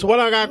anyway, so what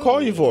I gotta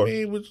call you for? I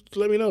mean,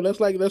 let me know. That's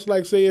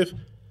like say if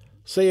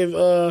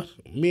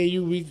me and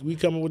you we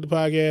come up with the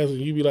podcast and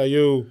you be like,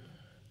 yo,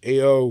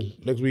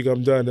 next week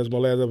I'm done. That's my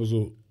last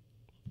episode.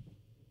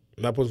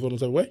 Not supposed to feel the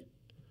same way.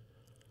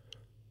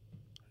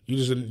 You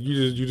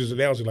just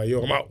announce it like,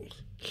 yo, I'm out.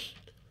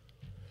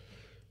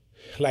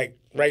 Like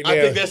right now.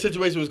 I think that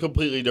situation was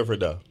completely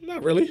different though.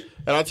 Not really.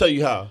 And I'll tell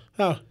you how.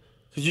 How?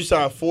 Because you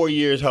signed 4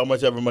 years, how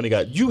much ever money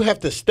got. You have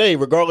to stay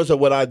regardless of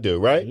what I do,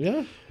 right?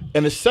 Yeah.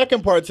 And the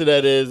second part to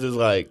that is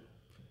like,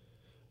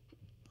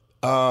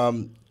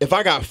 if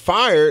I got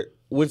fired,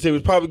 which they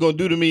was probably going to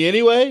do to me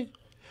anyway,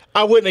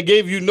 I wouldn't have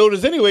gave you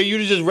notice anyway. You'd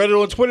have just read it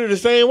on Twitter the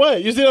same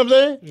way. You see what I'm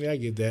saying? Yeah, I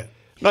get that.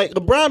 Like,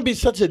 LeBron be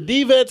such a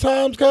diva at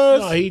times,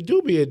 cuz. No, he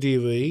do be a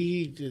diva.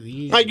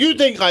 He like, you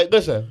think, like,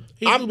 listen.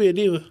 He do be a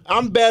diva.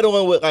 I'm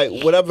battling with, like,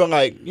 whatever,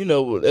 like, it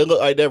looked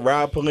like that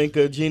Rob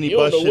Pelinka, Jeannie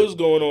Buss shit what's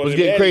going on. was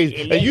getting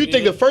crazy. And you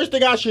think the first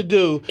thing I should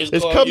do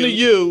is come to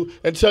you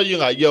and tell you,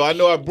 like, yo, I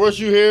know I brought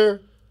you here.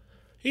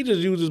 He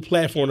just used his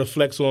platform to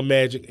flex on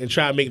Magic and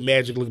try to make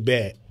Magic look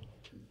bad.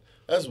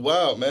 That's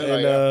wild,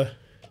 man.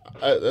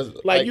 And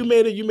like you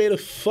made a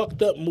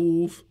fucked up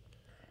move.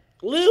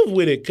 Live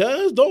with it,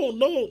 cuz.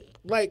 Don't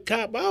like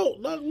cop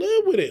out. Like,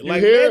 live with it.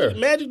 Like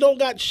Magic don't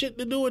got shit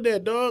to do with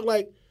that, dog.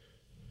 Like,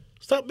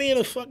 stop being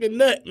a fucking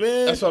nut,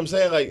 man. That's what I'm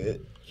saying. Like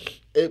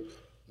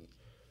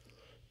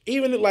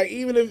even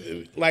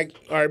if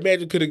all right,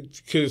 Magic could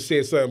have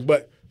said something,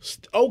 but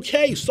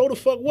okay, so the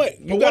fuck what?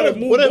 You gotta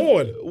move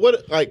on.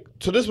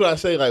 So this is what I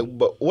say, like,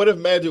 but what if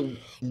Magic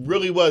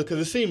really was, because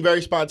it seemed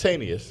very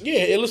spontaneous. Yeah,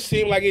 it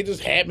seemed like it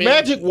just happened.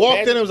 Magic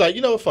walked in and was like,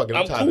 you know what, fuck it,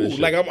 I'm tired cool. of this shit.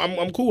 Like,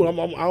 I'm cool. I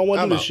don't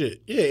want to do this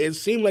shit. Yeah, it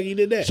seemed like he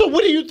did that. So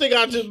what do you think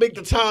I just make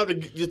the time to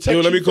text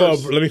you let me call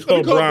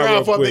Brian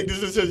before I make this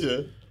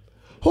decision.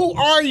 Who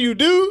are you,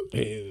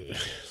 dude?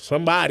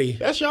 Somebody.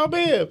 That's y'all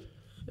man.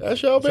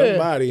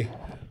 Somebody.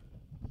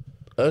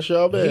 That's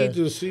y'all man.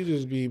 He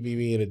just be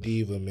being a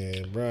diva,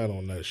 man. Brian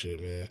on that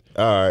shit, man.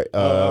 All right.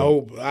 I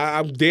hope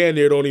I'm damn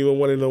near don't even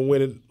want to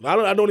win it. I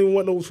don't even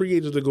want no free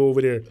agents to go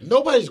over there.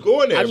 Nobody's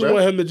going there. I just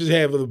want him to just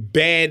have a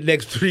bad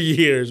next 3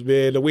 years,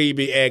 man. The way he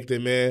be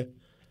acting, man.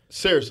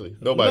 Seriously,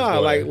 nobody's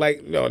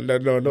going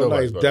there.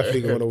 Nobody's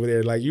definitely going over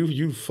there. Like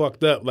you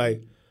fucked up.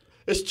 Like,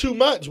 it's too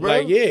much, bro.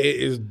 Like, yeah,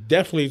 it's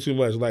definitely too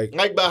much. Like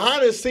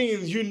behind the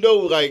scenes,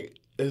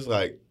 it's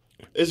like.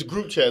 It's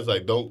group chats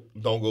like, don't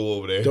go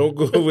over there. Don't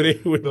go over there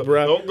with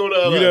Brian. Don't go to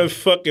LA. You done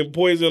fucking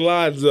poison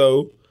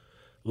Lonzo.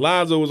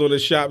 Lonzo was on the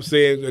shop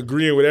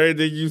agreeing with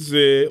everything you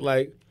said.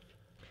 Like,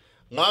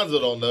 Lonzo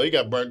don't know. He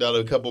got burnt out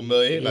a couple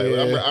million. Like,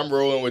 yeah. I'm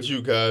rolling with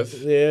you,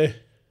 cuz. Yeah.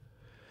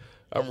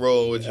 I'm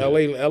rolling with you.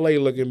 LA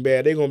looking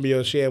bad. They're going to be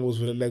on shambles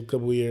for the next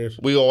couple of years.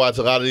 We're going to watch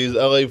a lot of these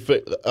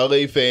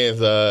LA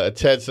fans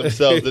attach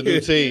themselves to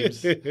new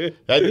teams.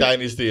 That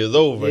dynasty is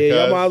over, yeah, cuz.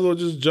 y'all might as well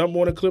just jump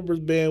on the Clippers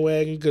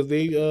bandwagon because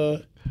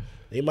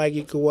they might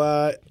get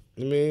Kawhi. I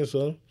mean,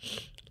 so.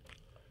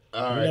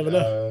 All right. You never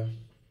know.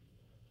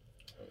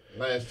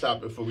 Last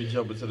topic before we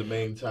jump into the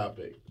main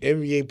topic.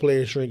 NBA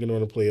players shrinking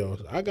on the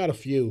playoffs. I got a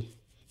few.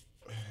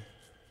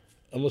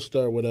 I'm going to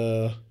start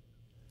with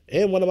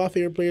and one of my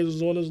favorite players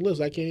is on this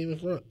list. I can't even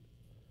front.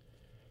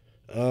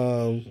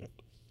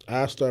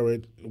 I start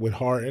with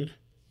Harden.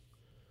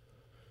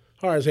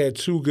 Harden's had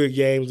 2 good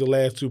games the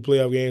last 2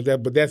 playoff games,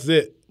 but that's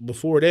it.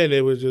 Before then,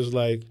 it was just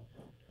like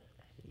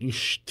you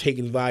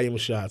taking volume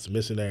shots,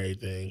 missing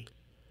everything.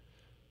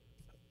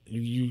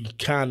 You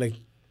kind of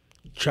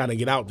trying to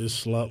get out this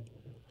slump.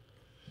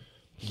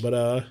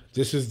 But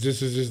this is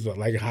just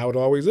like how it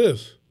always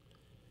is.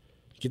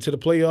 Get to the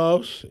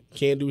playoffs,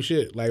 can't do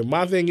shit. Like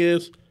my thing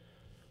is,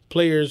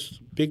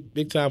 players,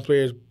 big time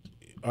players,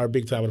 are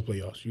big time in the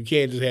playoffs. You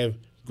can't just have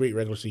great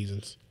regular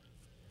seasons,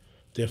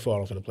 then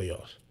fall off in the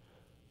playoffs.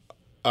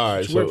 All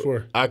right,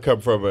 so I come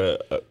from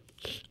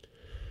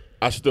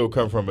I still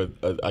come from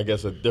I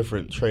guess a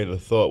different train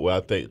of thought where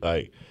I think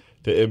like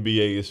the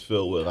NBA is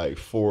filled with like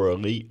 4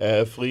 elite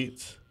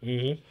athletes,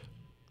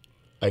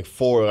 like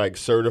 4 like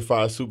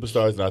certified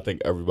superstars, and I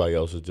think everybody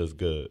else is just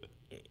good.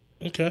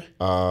 Okay.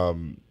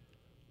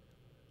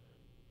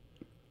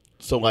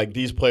 So like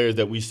these players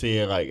that we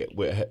seeing like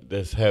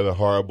that's having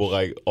horrible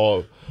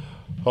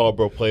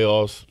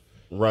playoffs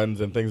runs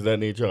and things of that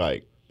nature,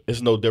 like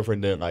it's no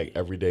different than like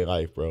everyday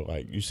life, bro.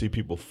 Like you see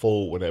people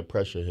fold when that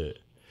pressure hit.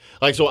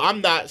 Like so,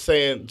 I'm not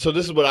saying. So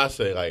this is what I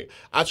say. Like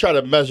I try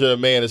to measure a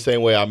man the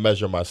same way I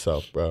measure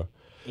myself, bro.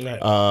 Right.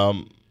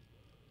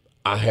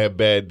 I have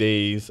bad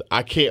days.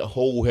 I can't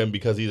hold him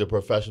because he's a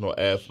professional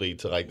athlete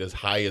to like this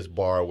highest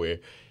bar where,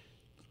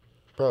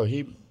 bro,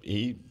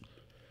 he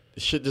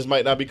shit just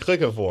might not be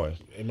clicking for him.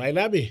 It might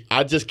not be.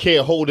 I just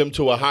can't hold him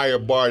to a higher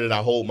bar than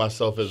I hold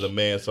myself as a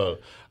man. So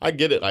I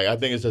get it. Like I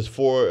think it's just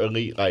 4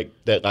 elite like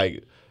that.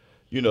 Like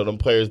you know them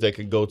players that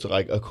can go to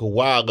like a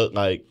Kawhi look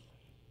like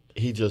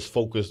he just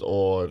focused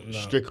on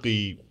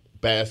strictly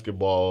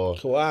basketball.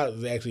 Kawhi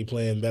is actually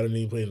playing better than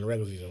he played in the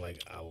regular season.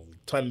 Like a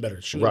ton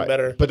better, shooting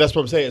better. But that's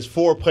what I'm saying. It's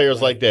 4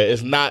 players like that.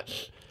 It's not.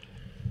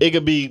 It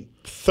could be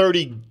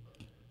 30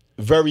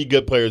 very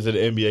good players in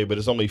the NBA, but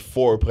it's only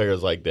 4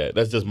 players like that.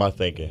 That's just my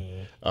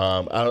thinking.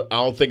 I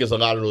don't think it's a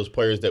lot of those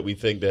players that we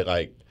think that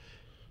like,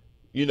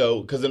 you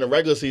know, because in the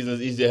regular season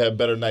it's easy to have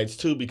better nights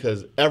too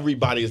because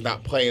everybody is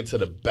not playing to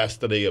the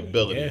best of their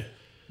ability. Yeah.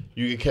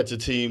 You can catch a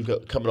team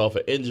coming off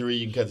an injury.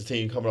 You can catch a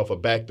team coming off a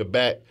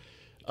back-to-back.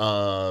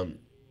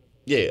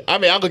 Yeah, I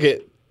mean, I look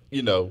at,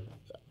 you know,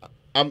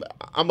 I'm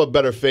a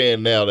better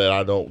fan now that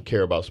I don't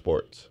care about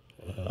sports.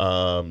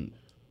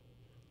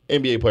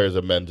 NBA players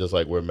are men just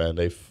like we're men.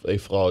 They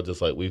flawed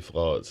just like we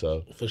flawed.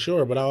 So for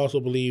sure, but I also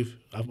believe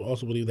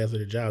that's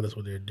their job. That's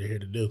what they're here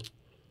to do.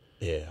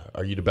 Yeah.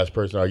 Are you the best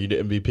person? Are you the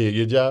MVP of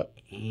your job?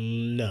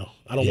 No,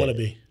 I don't want to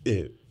be.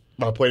 Yeah.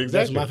 My point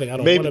exactly. That's my thing. I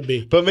don't want to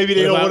be. But maybe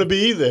they don't want to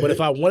be either. But if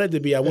I wanted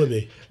to be, I would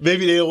be.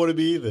 Maybe they don't want to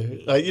be either.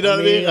 Like you know what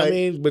I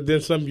mean? Like, but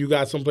then you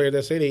got some players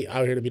that say they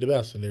out here to be the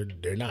best, and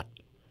they're not.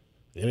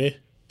 You know what I mean?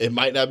 It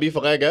might not be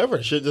for like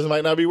ever. Shit just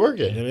might not be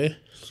working. You know what I mean?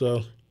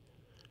 So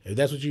if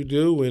that's what you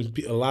do, and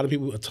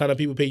a ton of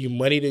people pay you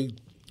money to, you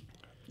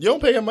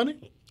don't pay him money.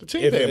 The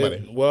team pay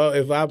money. Well,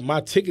 if my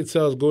ticket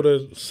sales go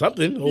to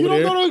something over there,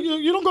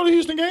 you don't go to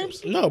Houston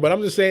games. No, but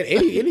I'm just saying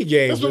any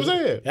game. That's what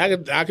I'm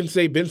saying. I can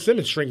say Ben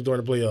Simmons shrinks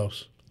during the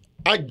playoffs.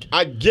 I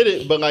get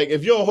it, but like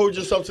if you don't hold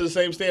yourself to the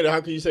same standard,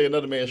 how can you say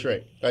another man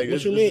shrink? Like,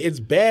 what you mean? It's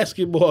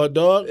basketball,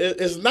 dog.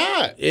 It's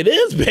not. It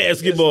is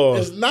basketball.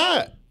 It's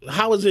not.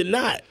 How is it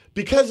not?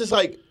 Because it's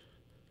like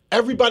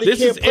everybody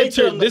can't play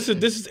to the This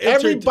is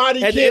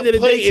everybody at the end of the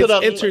day, it's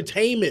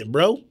entertainment,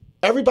 bro.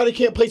 Everybody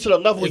can't play to the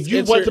level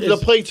you want them to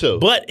play to.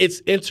 But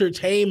it's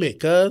entertainment,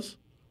 cuz.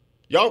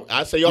 Y'all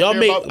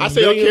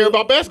care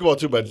about basketball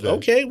too much. Then.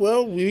 Okay,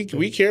 well,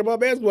 we care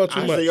about basketball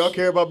too much. I say y'all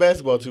care about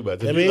basketball too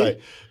much.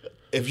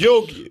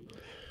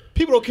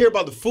 People don't care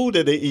about the food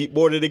that they eat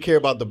more than they care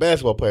about the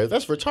basketball players.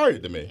 That's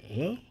retarded to me.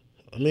 Well,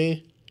 I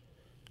mean,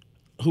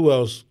 who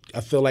else?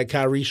 I feel like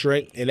Kyrie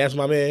shrank, and that's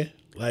my man.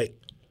 Like,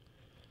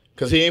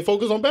 because he ain't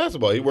focused on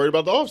basketball. He worried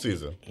about the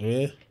offseason.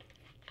 Yeah.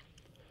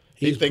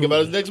 He's thinking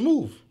about his next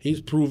move.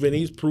 He's proven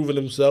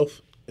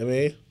himself. I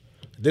mean,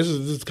 this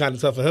is kind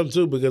of tough for him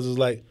too because it's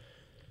like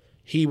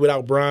he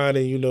without Brian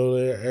and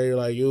they're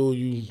like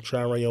you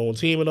try to run your own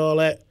team and all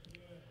that.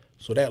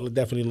 So that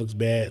definitely looks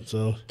bad.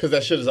 So because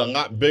that shit is a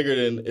lot bigger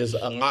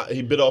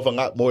he bit off a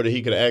lot more than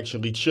he could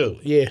actually chew.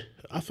 Yeah,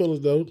 I feel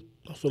as though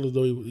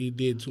he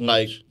did too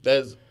much.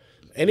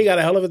 And he got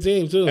a hell of a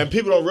team too. And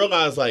people don't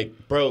realize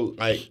bro,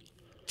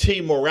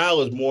 team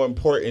morale is more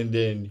important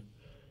than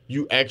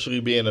you actually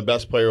being the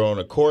best player on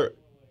the court.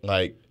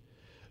 Like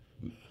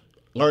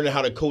learning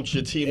how to coach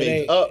your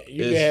teammates up.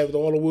 You can have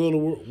all the will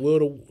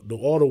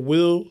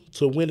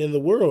to win in the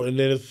world, and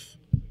then if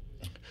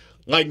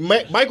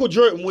Michael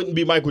Jordan wouldn't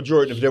be Michael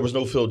Jordan if there was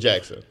no Phil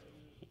Jackson.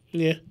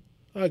 Yeah,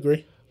 I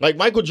agree. Like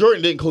Michael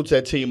Jordan didn't coach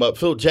that team up.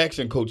 Phil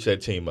Jackson coached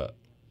that team up.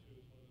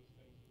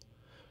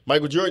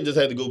 Michael Jordan just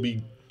had to go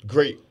be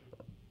great.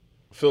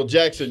 Phil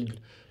Jackson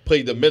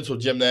played the mental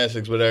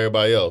gymnastics with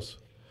everybody else.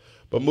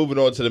 But moving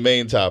on to the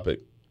main topic.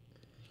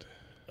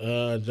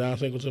 John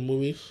Singleton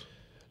movies?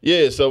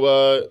 Yeah,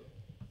 so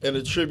in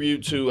a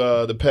tribute to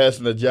the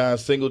passing of John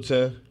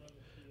Singleton,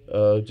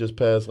 just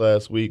passed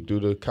last week due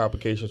to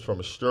complications from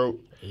a stroke.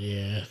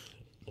 Yeah.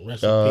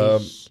 Rest in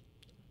peace.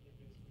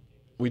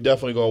 We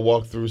definitely going to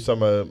walk through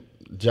some of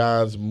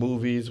John's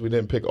movies. We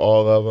didn't pick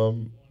all of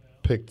them.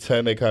 Picked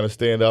 10 that kind of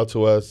stand out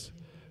to us.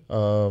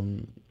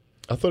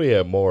 I thought he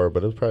had more,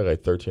 but it was probably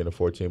like 13 or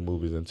 14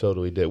 movies in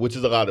total he did, which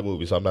is a lot of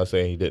movies, so I'm not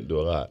saying he didn't do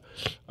a lot.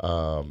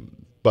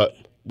 But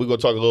we're going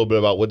to talk a little bit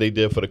about what they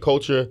did for the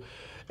culture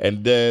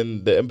and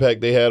then the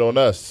impact they had on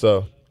us.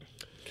 So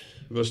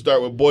we're gonna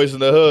start with Boys in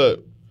the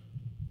Hood.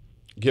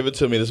 Give it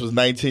to me. This was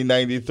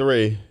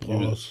 1993.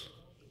 Pause.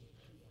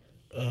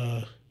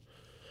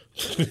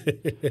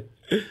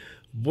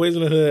 Boys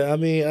in the Hood. I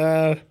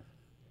mean,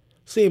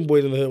 seen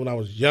Boys in the Hood when I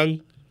was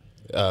young.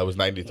 It was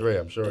 93.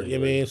 I'm sure. You know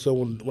what I mean? So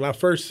when I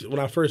first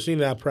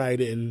seen it, I probably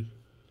didn't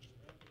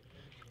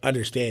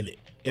understand it.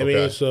 You know what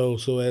I mean?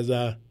 So as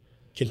I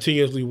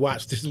continuously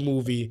watched this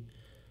movie,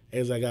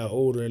 as I got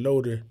older and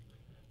older,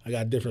 I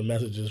got different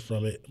messages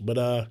from it.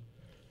 But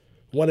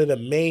one of the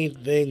main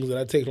things that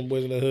I take from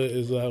Boys in the Hood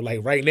is like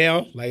right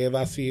now, like if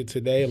I see it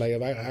today, like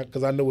if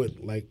because I know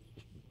it like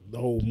the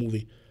whole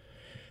movie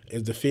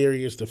is the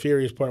furious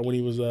part when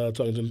he was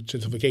talking to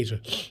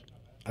gentrification.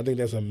 I think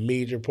that's a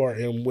major part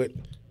in what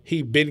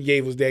he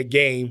gave us that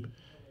game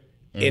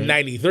in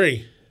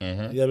 '93. You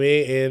know what I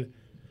mean? And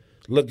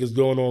look, it's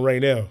going on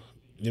right now.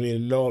 I mean,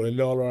 in all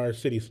of our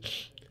cities.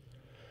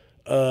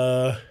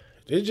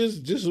 It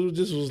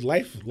just was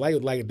life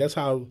like that's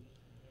how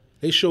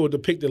they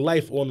depicted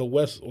life on the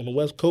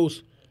West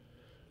Coast,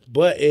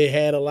 but it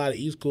had a lot of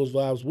East Coast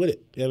vibes with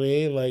it. You know what I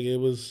mean? Like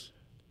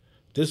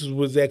this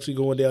was actually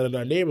going down in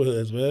our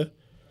neighborhoods, man.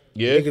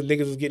 Yeah,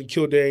 niggas is getting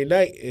killed every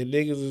night, and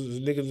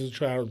niggas is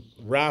trying to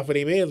rob for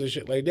their mans and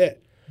shit like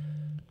that.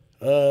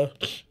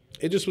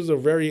 It just was a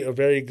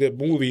very good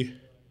movie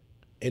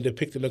in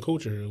depicting the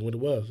culture and what it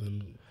was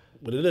and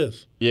what it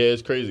is. Yeah,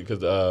 it's crazy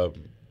because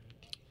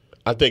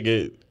I think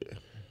it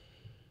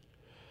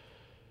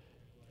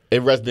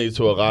resonates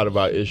to a lot of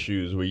our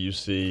issues where you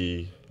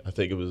see, I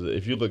think it was,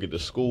 if you look at the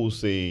school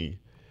scene,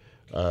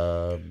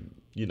 where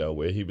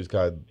he was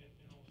kind of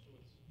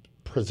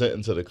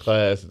presenting to the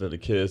class and then the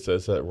kid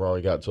said something wrong,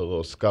 he got into a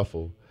little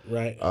scuffle.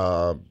 Right.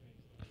 I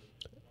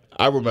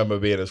remember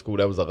being in school,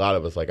 that was a lot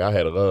of us, like I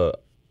had a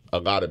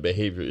lot of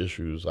behavior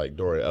issues like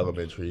during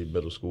elementary,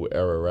 middle school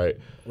era, right?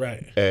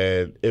 Right.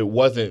 And it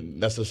wasn't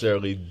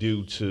necessarily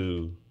due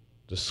to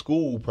the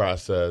school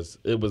process,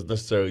 it was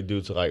necessarily due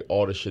to like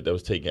all the shit that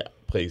was taking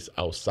place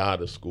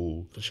outside of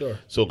school. For sure.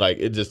 So like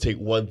it just take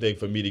one thing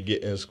for me to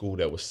get in school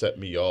that would set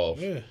me off,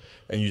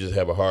 and you just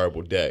have a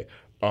horrible day.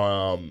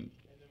 But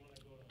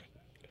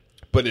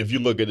if you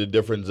look at the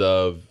difference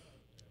of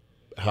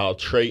how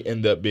Trey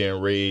ended up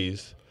being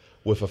raised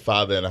with a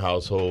father in the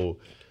household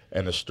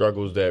and the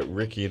struggles that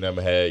Ricky and them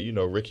had,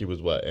 Ricky was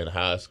in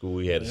high school,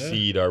 he had a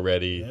seed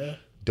already. Yeah.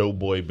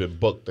 Doughboy been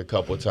booked a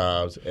couple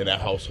times in a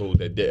household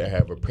that didn't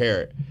have a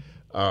parent.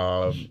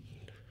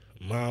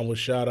 Mom was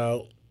shot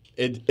out.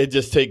 It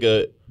just take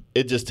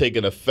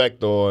an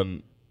effect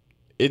on.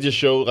 It just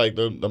showed like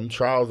them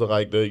trials of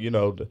like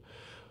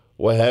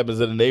what happens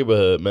in the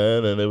neighborhood,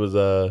 man. And it was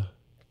the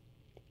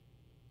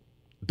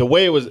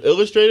way it was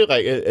illustrated,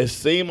 like it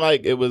seemed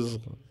like it was,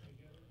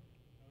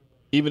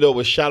 even though it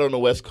was shot on the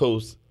West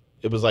Coast,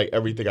 it was like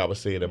everything I was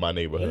seeing in my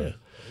neighborhood.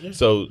 Yeah.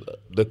 So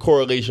the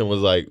correlation was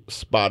like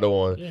spot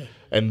on. Yeah.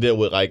 And then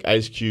with like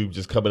Ice Cube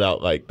just coming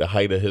out like the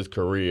height of his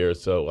career,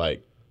 so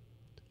like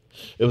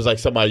it was like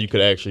somebody you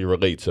could actually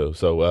relate to.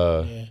 So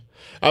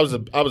I was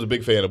a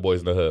big fan of Boys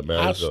in the Hood,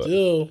 man.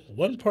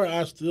 One part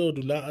I still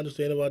do not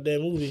understand about that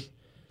movie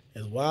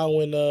is why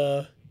when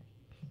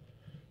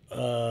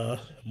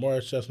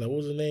Morris Chestnut, what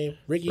was his name?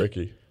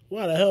 Ricky.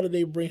 Why the hell did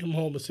they bring him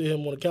home and sit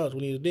him on the couch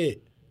when he was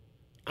dead?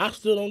 I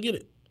still don't get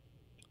it.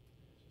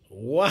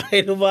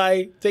 Why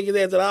nobody take his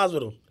ass to the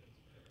hospital?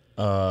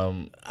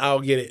 I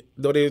don't get it.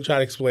 Don't even try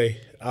to explain.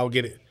 I don't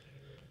get it.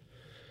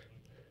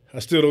 I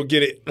still don't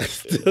get it. I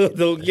still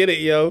don't get it,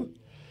 yo.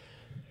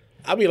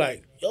 I be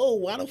like, yo,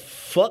 why the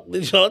fuck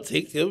did y'all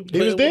take him? He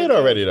was dead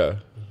already, though.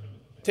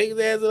 Take his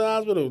ass to the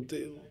hospital.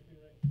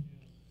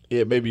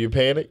 Yeah, maybe you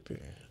panicked.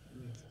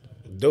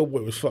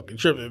 Doughboy was fucking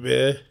tripping,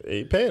 man.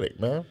 He panicked,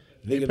 man.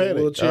 Niggas in the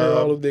wheelchair,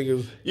 all them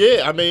niggas.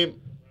 Yeah, I mean,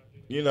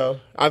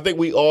 I think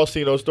we all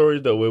seen those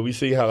stories though, where we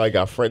see how like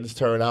our friends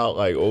turn out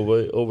like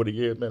over the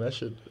years. Man, that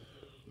shit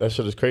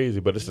is crazy.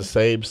 But it's the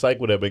same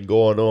cycle that been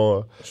going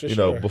on,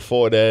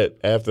 before that,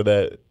 after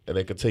that, and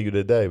they continue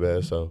today,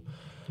 man. So,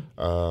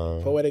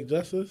 Poetic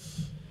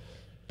Justice.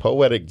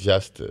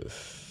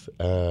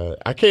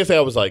 I can't say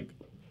I was like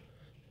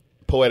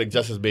Poetic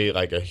Justice made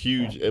like a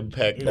huge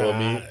impact on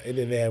me. It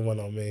didn't have one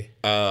on me.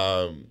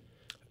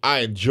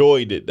 I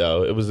enjoyed it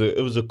though. It was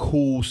a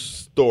cool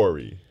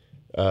story.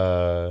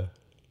 I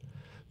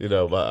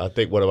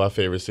think one of my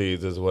favorite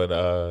scenes is when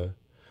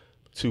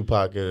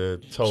Tupac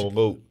and Tone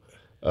Loc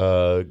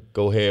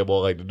go ham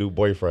on like the new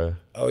boyfriend.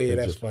 Oh yeah,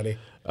 that's funny.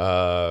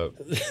 That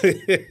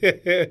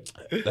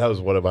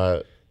was one of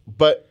my.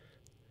 But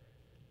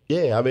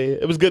yeah, I mean,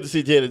 it was good to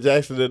see Janet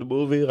Jackson in the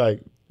movie,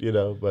 like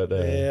But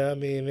yeah, I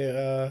mean,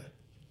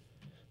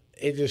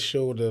 it just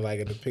showed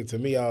a depiction. To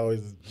me, always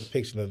a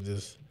depiction of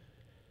just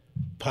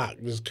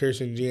Pac just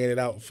cursing Janet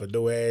out for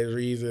no ass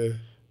reason.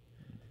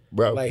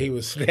 Bro. Like he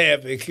was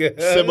snapping.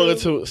 similar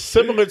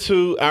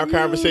to our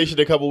conversation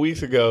a couple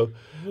weeks ago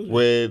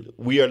when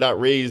we are not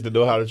raised to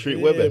know how to treat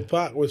women.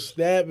 Pac was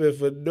snapping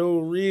for no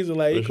reason.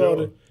 Like he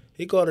called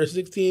her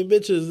 16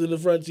 bitches in the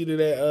front seat of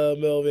that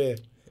Melvin.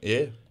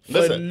 Yeah.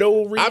 Listen,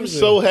 no reason. I'm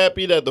so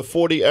happy that the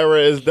 40 era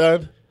is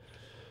done.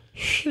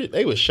 Shit,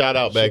 they was shot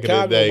out back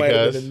Chicago in the day, might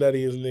have cuz. been the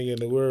nuttiest nigga in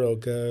the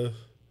world, cuz.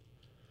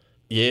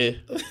 Yeah.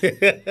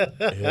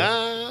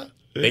 Yeah.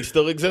 They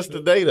still exist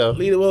today, though.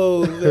 Lead the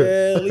hoes,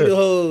 man. Lead the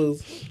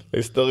hoes.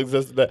 They still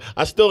exist today.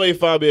 I still ain't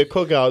found me a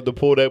cookout to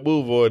pull that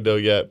move on, though,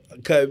 yet.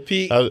 Cut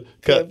Pete.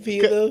 Cut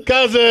Pete, though.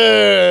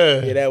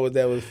 Cousin! Yeah,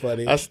 that was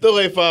funny. I still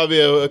ain't found me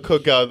a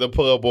cookout to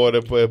pull up on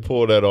and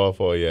pull that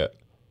off on yet.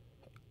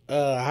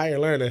 Higher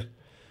learner.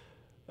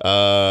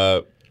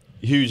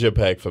 Huge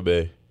impact for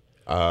me.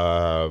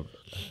 I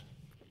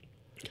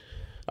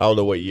don't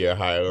know what year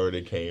Higher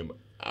Learning came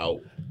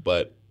out,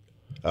 but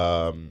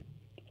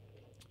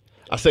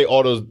I say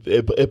all those,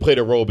 it played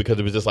a role because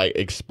it was just like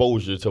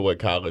exposure to what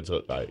college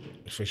looked like.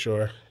 For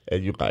sure.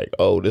 And you're like,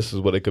 oh, this is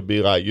what it could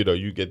be like. You know,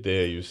 you get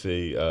there, you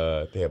see,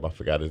 damn, I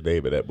forgot his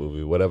name in that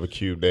movie, whatever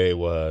Cube name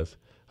was.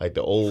 Like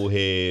the old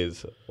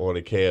heads on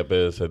the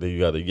campus, and then you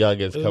got the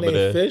youngins coming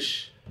in.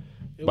 Fish?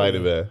 Might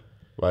have been.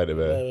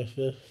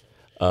 Fish.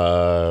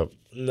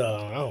 No,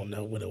 I don't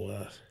know what it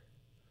was.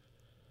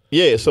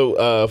 Yeah,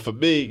 so for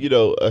me, you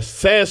know, a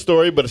sad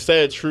story, but a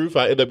sad truth.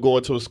 I ended up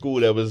going to a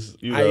school that was,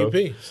 you know,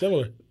 IUP,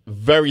 similar.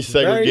 Very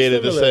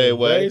segregated the same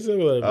way. Very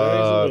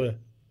similar.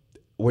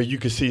 Where you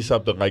could see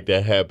something like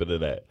that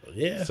happening at.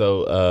 Yeah.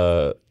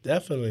 So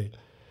definitely.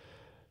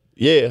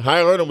 Yeah,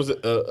 Higher Learning was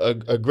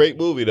a great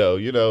movie though.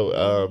 You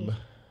know,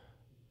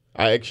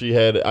 I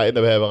ended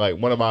up having like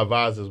one of my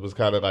advisors was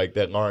kind of like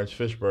that Lawrence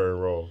Fishburne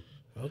role.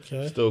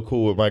 Okay. Still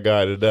cool with my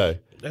guy today.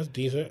 That's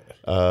decent.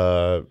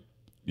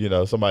 You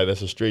know, somebody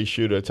that's a straight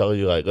shooter telling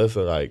you like,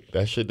 listen, like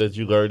that shit that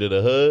you learned in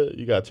the hood,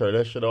 you gotta turn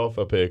that shit off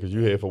up here because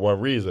you're here for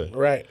one reason.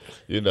 Right.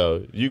 You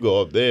know, you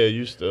go up there,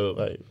 you still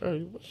like,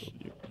 hey,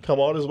 you come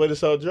all this way to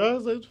sell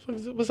drugs? Like,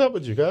 what's up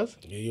with you guys?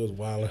 Yeah, you was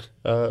wilding.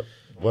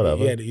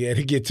 Whatever. You had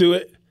to get to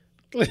it.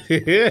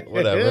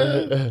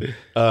 Whatever.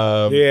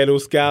 Yeah, no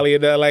Scally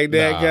and nothing like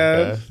that,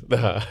 guys.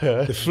 Nah.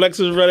 The flex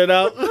was running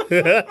out.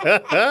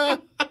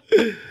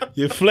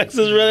 Your flex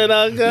is running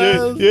out,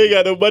 guys. You ain't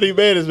got no money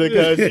management,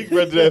 cuz you can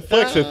run to that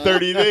flex in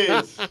 30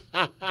 days.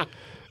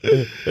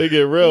 They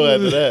get real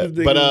after that.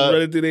 But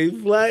running through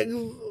these flex,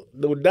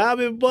 no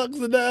diamond bucks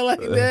and nothing like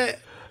that.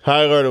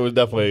 Higher Learning was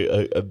definitely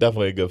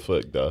a good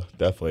flick, though.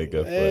 Definitely a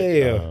good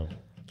flick.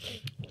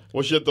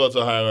 What's your thoughts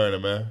on Higher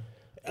Learning, man?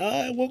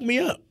 It woke me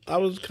up. I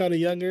was kind of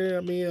younger.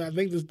 I mean, I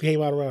think this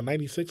came out around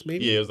 96,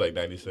 maybe. Yeah, it was like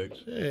 96.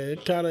 Yeah,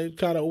 it kind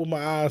of opened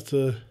my eyes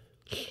to.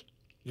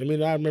 I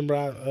mean, I remember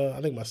I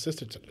think my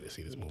sister took me to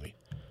see this movie,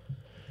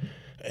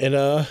 and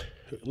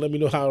let me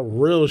know how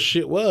real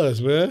shit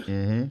was, man.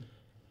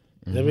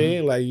 Mm-hmm. I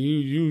mean, like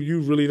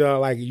you really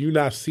don't like you're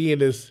not seeing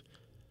this.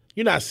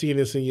 You're not seeing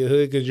this in your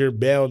hood because you're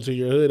bound to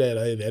your hood at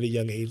a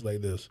young age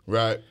like this.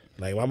 Right.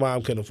 Like my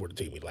mom couldn't afford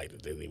to take me like to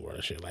Disney World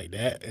and shit like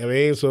that. I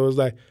mean, so it's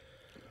like.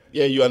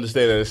 Yeah, you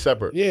understand that it's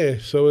separate. Yeah,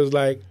 so it's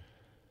like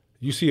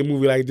you see a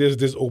movie like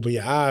this open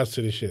your eyes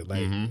to this shit.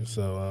 Like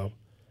so,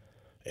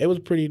 it was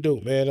pretty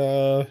dope,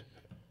 man.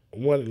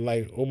 One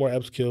like Omar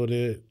Epps killed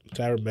it,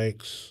 Tyra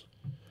Banks.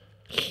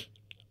 I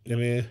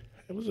mean,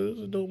 it was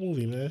a dope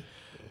movie, man.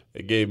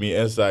 It gave me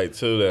insight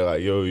too that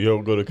like, yo, you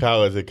don't go to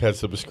college and catch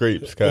some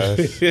scrapes,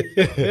 cuz.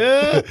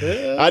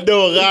 I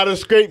know a lot of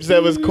scrapes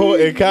that was caught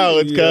in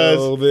college,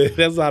 cuz.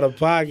 That's out of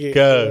pocket,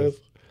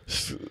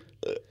 cuz.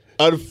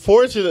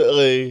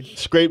 Unfortunately,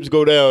 scrapes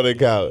go down in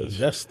college.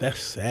 That's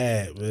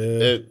sad,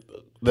 man.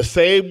 The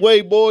same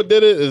way Boy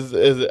did it is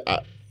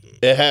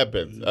it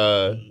happens.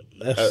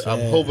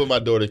 I'm hoping my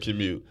daughter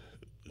commute.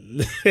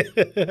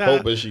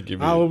 Hoping she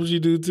commute. I hope she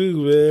do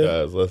too, man.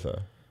 Guys,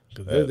 listen.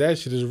 That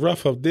shit is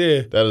rough up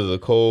there. That is a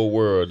cold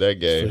world, that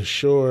game. For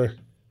sure.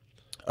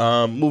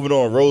 Moving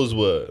on,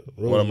 Rosewood.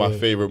 One of my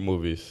favorite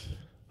movies.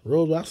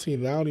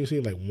 Rosewood, I only seen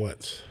it like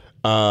once.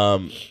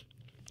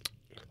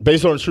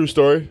 Based on a true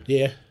story.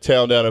 Yeah.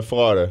 Town down in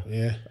Florida.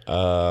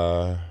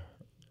 Yeah.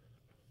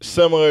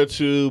 Similar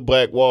to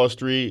Black Wall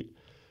Street,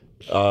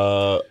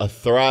 a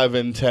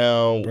thriving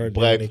town,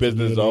 black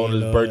business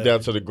owners burnt down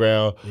to the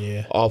ground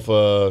off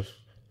of,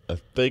 I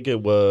think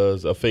it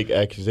was a fake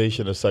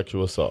accusation of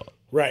sexual assault.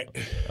 Right.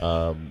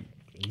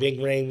 Ving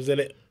Rhames was in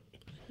it.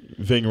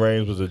 Ving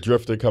Rhames was a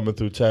drifter coming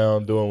through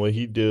town doing what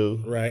he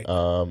do. Right.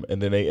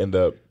 And then they end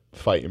up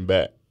fighting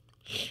back.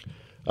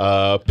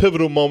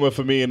 Pivotal moment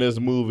for me in this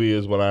movie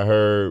is when I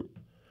heard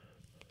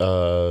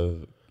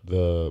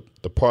the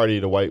party,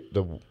 the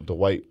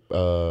white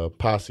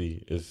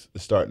posse is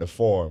starting to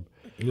form.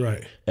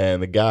 Right.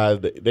 And the guys,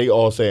 they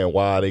all saying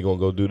why they gonna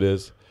go do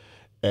this,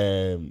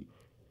 and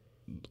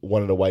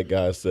one of the white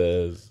guys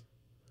says,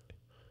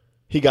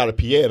 "He got a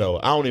piano.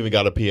 I don't even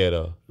got a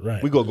piano.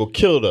 Right. We gonna go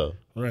kill them."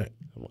 Right.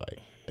 I'm like,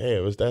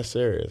 damn, it's that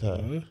serious, huh?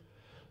 Mm-hmm.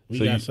 We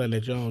So got something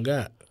that y'all don't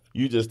got.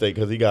 You just think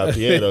because he got a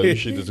piano, you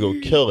should just go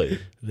kill him.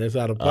 That's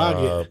out of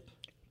pocket.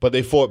 But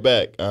they fought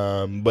back.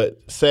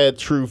 But sad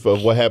truth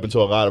of what happened to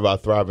a lot of our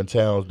thriving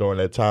towns during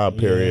that time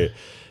period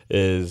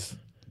is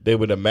they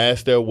would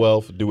amass their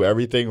wealth, do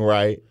everything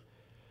right,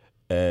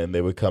 and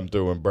they would come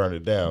through and burn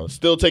it down.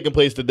 Still taking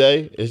place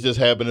today. It's just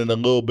happening a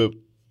little bit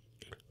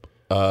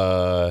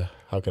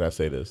how can I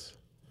say this?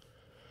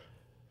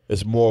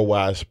 It's more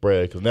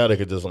widespread because now they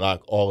could just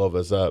lock all of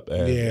us up,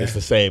 and it's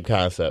the same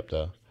concept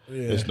though.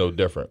 Yeah. It's no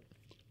different.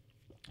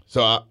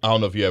 So I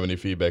don't know if you have any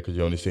feedback because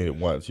you only seen it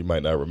once. You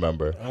might not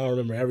remember. I don't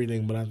remember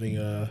everything, but I think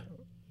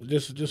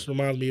just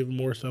reminds me of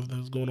more stuff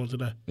that's going on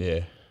today. Yeah.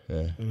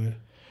 Mm-hmm.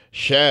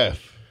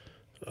 Shaft.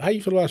 How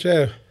you feel about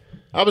Shaft?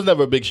 I was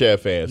never a big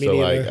Shaft fan, Me so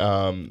neither.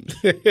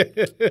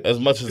 like, as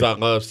much as I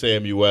love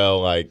Samuel,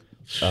 like,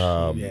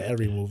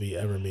 every movie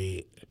ever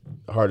made.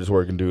 Hardest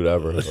working dude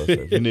ever.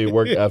 If you need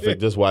work ethic,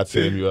 just watch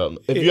Samuel.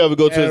 If you ever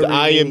go to his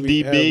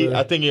IMDb,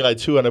 I think he like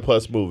 200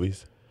 plus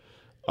movies.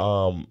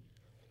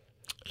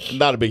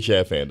 Not a big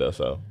Shaft fan though,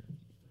 so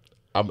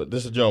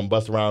this is Joan.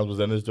 Busta Rhymes was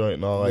in this joint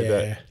and all like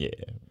that. Yeah.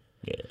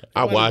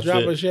 I watched it.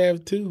 Drop a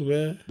Shaft too,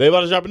 man. They about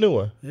to drop a new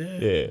one.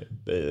 Yeah.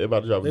 They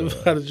about to drop a new one.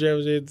 They about to drop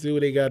a Shaft too.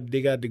 They got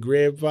the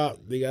grandpa.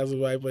 They got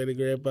somebody playing the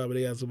grandpa, but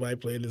they got somebody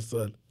playing the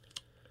son.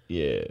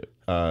 Yeah.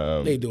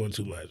 They doing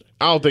too much.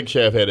 I don't think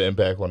Shaft had an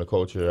impact on the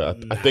culture. I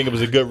think it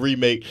was a good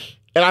remake.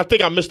 And I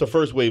think I missed the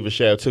first wave of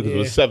Shaft too because it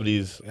was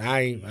 70s.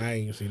 I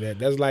ain't see that.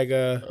 That's like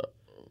I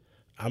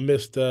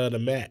missed the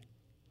Mac.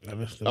 I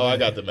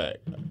got the Mac.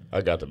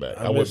 I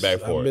went back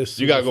for it.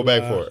 You gotta go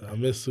back for it. I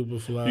missed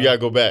Superfly. You gotta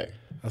go back.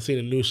 I seen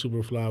the new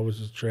Superfly, which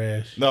is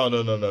trash. No.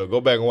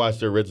 Go back and watch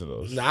the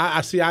originals.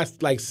 Nah, I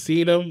like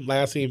seen them. Like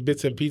I seen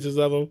bits and pieces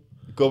of them.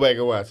 Go back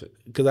and watch it.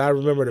 Because I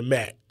remember the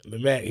Mac. The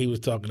Mac, he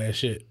was talking that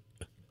shit.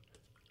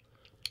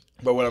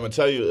 But what I'm gonna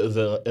tell you is,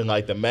 in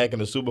like the Mac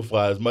and the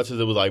Superfly, as much as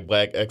it was like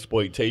black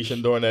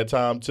exploitation during that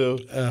time too,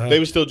 they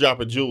were still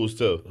dropping jewels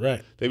too.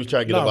 Right. They was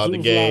trying to get about the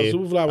game.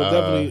 Superfly was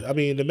definitely. I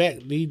mean, the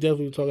Mac, he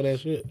definitely was talking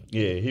that shit.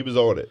 Yeah, he was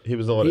on it.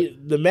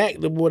 The Mac,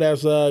 the boy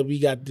that's we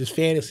got this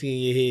fantasy in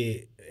your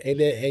head. Ain't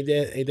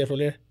that from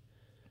there?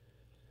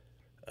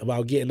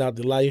 About getting out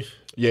the life.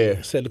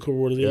 Yeah. Setting the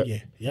cool orders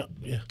in. Yeah.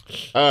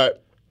 All right,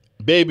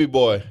 Baby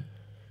Boy.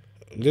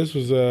 This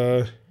was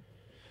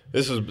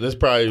This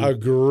probably a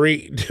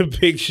great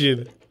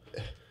depiction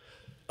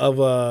of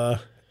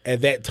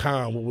at that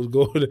time what was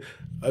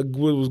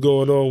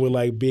going on with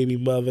like baby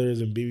mothers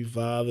and baby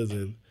fathers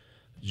and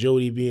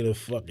Jody being a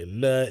fucking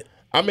nut.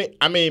 I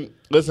mean,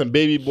 listen,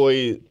 Baby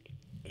Boy,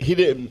 he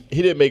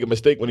didn't make a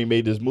mistake when he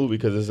made this movie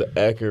because it's an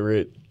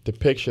accurate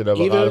depiction of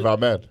a lot of our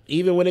men.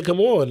 Even when it come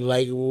on,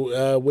 like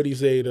what do you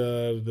say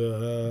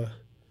the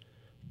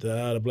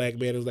black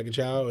man is like a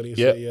child, and he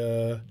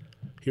say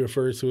he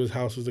refers to his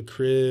house as a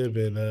crib,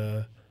 and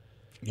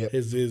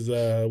his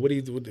I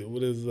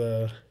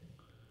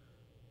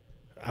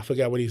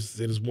forgot what he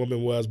said his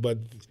woman was, but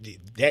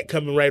that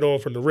coming right on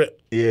from the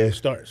rip. Yeah, it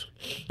starts.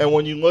 And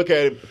when you look at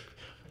it,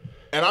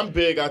 and I'm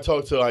big. I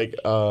talk to like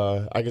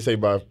I can say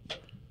my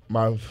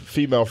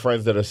female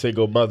friends that are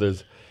single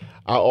mothers.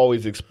 I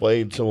always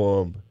explain to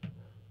them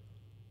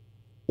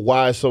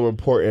why it's so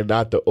important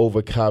not to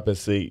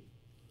overcompensate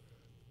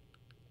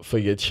for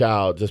your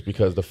child just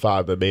because the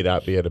father may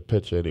not be in the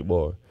picture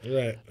anymore.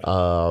 Right.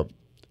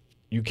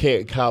 You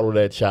can't coddle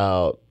that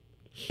child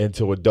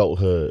into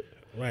adulthood.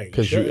 Right.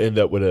 Because you end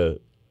up with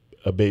a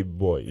baby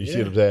boy. You see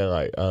what I'm saying?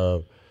 Like,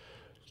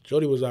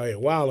 Jody was out here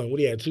wilding. What,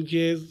 he had 2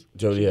 kids?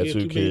 Jody had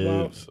 2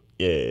 kids.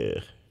 Yeah.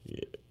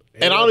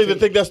 And I don't even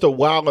think that's the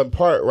wilding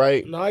part,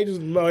 right? No,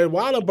 the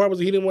wilding part was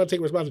he didn't want to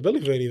take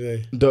responsibility for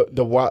anything.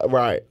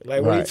 Right.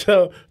 Like when he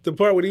tell the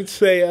part when he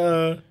say,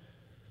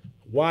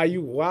 why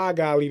I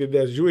gotta leave the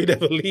desk? You ain't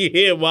never leave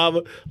here,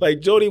 mama.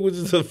 Like Jody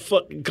was just a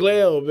fucking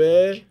clown,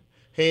 man.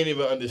 He ain't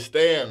even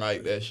understand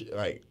like that shit.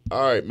 Like,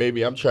 all right,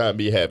 maybe I'm trying to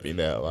be happy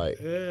now. Like,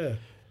 yeah.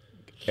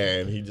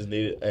 And he just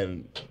needed,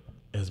 and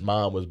his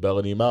mom was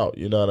belling him out.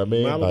 You know what I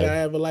mean? Mama gotta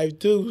have a life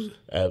too.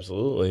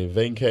 Absolutely.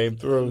 Ving came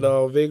through.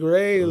 No, Ving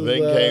Rhames.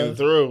 Ving came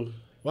through.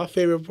 My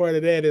favorite part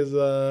of that is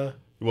you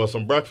want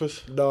some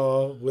breakfast?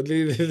 No, but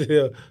you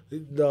a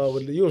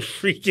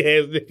freak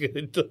ass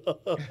nigga.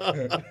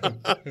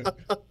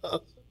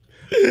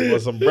 You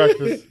want some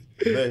breakfast?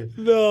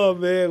 No,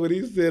 man. When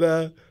he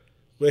said,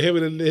 when him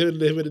and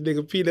the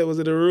nigga Peanut was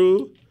in the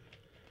room,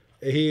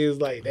 and he is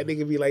like, that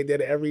nigga be like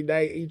that every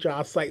night. He try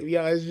to psych me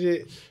out and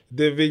shit.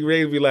 Then Ving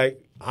Rhames be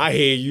like, I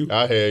hear you.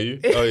 I hear you.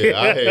 Oh yeah,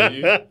 I hear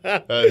you.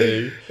 I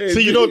hear you.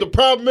 See, you know what the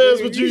problem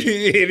is with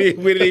you?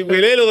 when they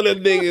on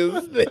them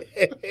niggas.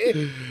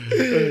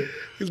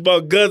 It's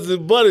about guns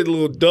and money,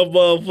 little dumb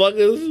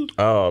motherfuckers.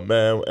 Oh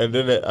man! And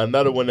then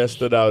another one that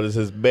stood out is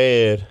his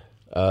man.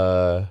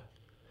 When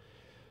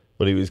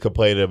he was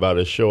complaining about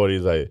his short,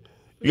 he's like,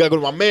 "You gotta go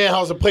to my man's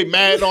house and play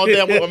Madden all day.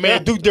 I'm with my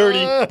man do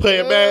dirty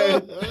playing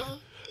Madden."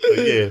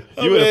 Yeah,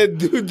 you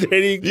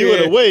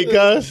in a way,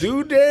 cuz.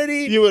 Do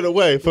dirty? You in a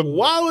way.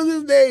 Why was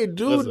his name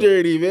Do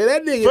Dirty, man?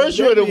 That nigga. First,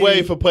 you in a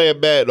way for playing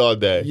Madden all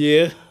day.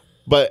 Yeah.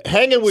 But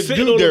hanging with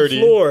Sitting Do on Dirty.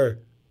 The floor.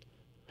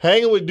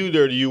 Hanging with Do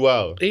Dirty, you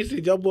out. He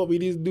said, y'all bought me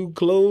these new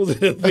clothes in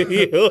the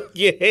video.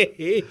 Yeah.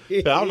 I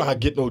don't know how to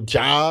get no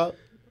job.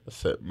 I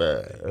said,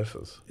 man, this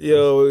is...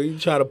 Yo, you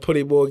try to put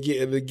him on put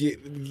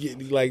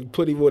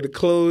him on the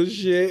clothes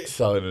shit.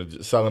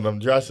 Selling them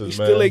dresses,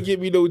 man. Still ain't get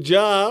me no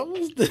job. I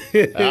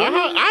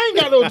ain't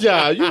got no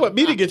job. You want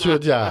me to get you a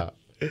job.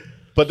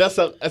 But that's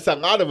a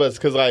lot of us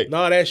because like.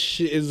 No, that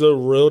shit is a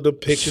real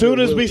depiction. As soon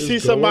of as what we is see going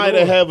somebody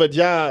that on. have a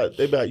job,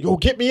 they be like, "Yo,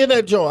 get me in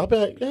that joint." I'll be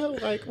like, "Yeah,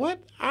 like what?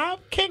 I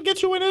can't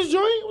get you in this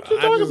joint. What you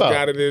I talking just about?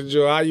 got in this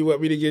joint. How you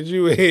want me to get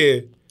you in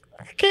here?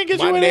 I can't get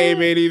My you in name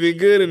here. ain't even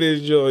good in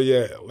this joint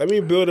yet. Let me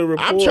build a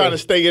rapport. I'm trying to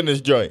stay in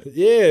this joint.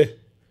 Yeah.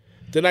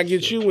 Then I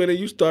get you in and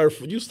you start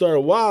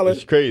wilding.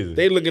 It's crazy.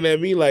 They looking at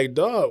me like,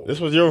 dog. This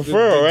was your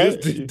referral, right?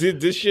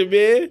 This your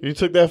man? You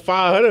took that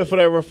 $500 for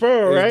that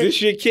referral, right? Is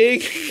this your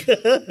king?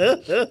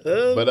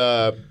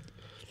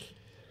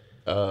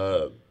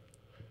 But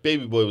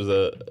Baby Boy was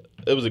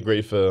a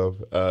great film.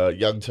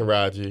 Young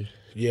Taraji.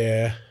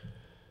 Yeah.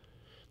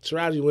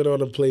 Taraji went on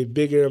to play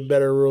bigger and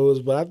better roles,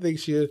 but I think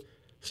she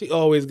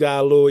always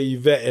got a little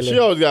Yvette in She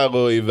her. always got a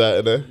little Yvette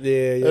in her.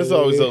 Yeah, yeah. There's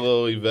always yeah. a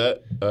little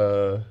Yvette.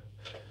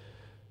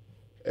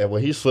 And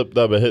when he slipped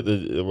up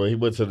and when he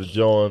went to the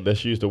joint that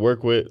she used to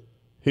work with,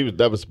 he was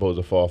never supposed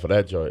to fall for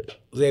that joint.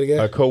 Say it again?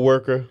 A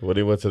coworker when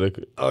he went to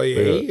the. Oh,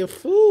 yeah. He a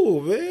fool,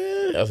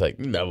 man. I was like,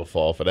 you never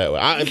fall for that one.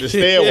 I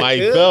understand why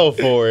he fell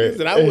for He it.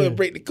 said, I wouldn't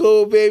break the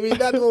code, baby.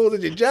 Not going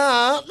to your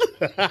job.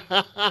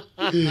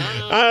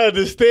 I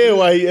understand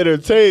why he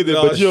entertained it,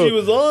 No, but you she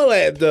was all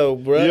that, though,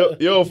 bro.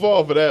 you don't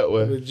fall for that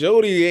one. But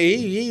Jody,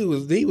 he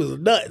was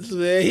nuts,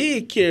 man. He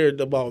ain't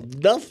cared about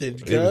nothing.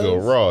 He was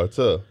on Raw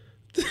too.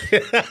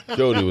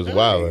 Jody was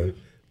wilding.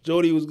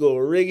 Jody was going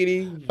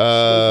riggedy.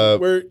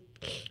 Uh,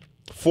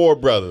 Four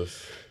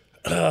Brothers.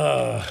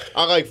 I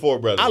like Four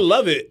Brothers. I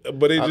love it,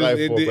 but I like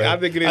Four Brothers. I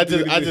think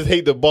it. I just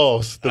hate the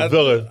boss, the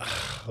villain.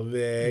 Oh,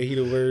 man, he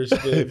the worst.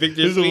 Man.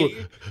 Victor Sweet.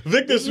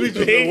 Victor Sweet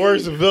was the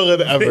worst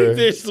villain ever.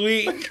 Victor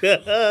Sweet.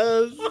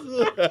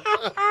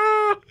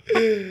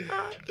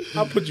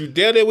 I'll put you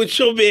down there with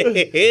your man.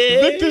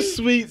 Victor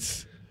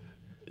Sweets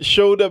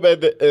showed up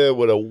at the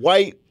with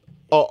a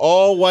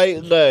all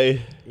white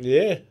lay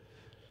Yeah.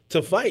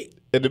 To fight.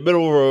 in the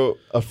middle of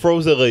a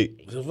frozen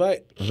lake. To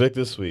fight.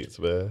 Victor Sweets,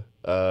 man.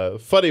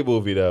 Funny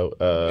movie though.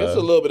 It's a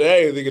little bit of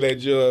everything in that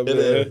job, man.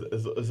 It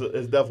is.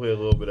 It's definitely a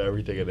little bit of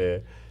everything in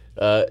there.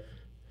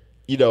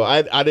 You know,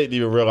 I didn't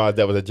even realize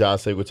that was a John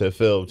Singleton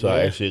film until I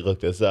Yeah. actually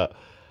looked this up.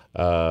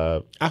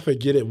 I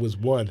forget it was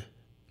one.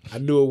 I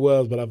knew it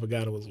was, but I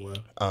forgot it was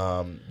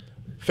one.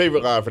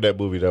 Favorite line for that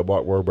movie though,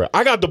 Mark Wahlberg.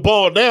 I got the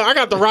ball now. I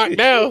got the rock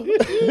now.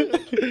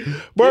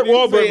 Mark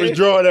Wahlberg was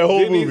drawing that whole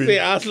Didn't movie. he say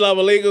Assalamu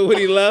alaikum when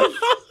he left?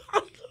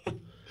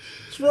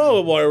 What's wrong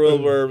with Mark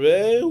Wahlberg,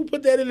 man? Who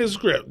put that in the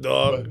script,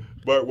 dog?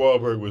 Mark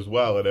Wahlberg was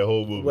wild in that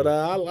whole movie. But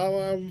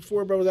I'm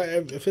Four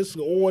Brothers. If it's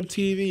on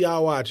TV,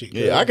 I'll watch it.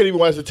 yeah, I could even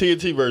watch the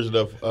TNT version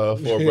of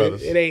Four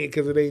Brothers. It ain't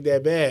because it ain't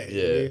that bad.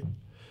 Yeah. man.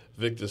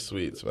 Victor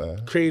Sweets,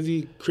 man.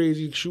 Crazy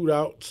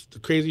shootouts. The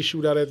crazy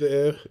shootout at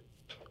the end.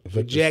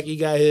 But Jackie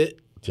got hit.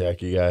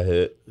 Jackie got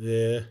hit.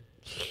 Yeah.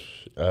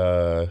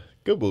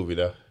 Good movie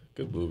though.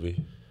 Good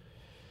movie.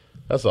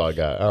 That's all I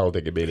got. I don't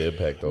think it made an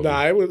impact on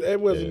Nah, me. it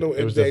wasn't no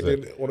it was impact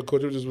just on the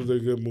culture. It just was a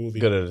good movie.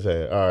 Good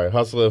entertainment. All right,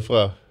 Hustle and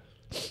Flow.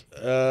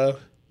 James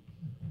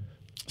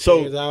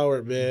So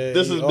Howard, man.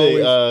 this He is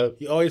always, big.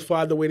 He always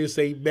find a way to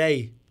say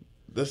May.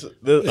 This all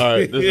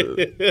right.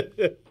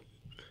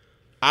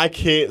 I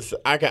can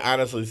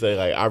honestly say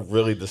like I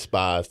really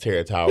despise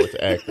Terrence Howard's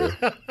actor.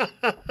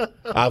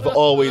 I've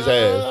always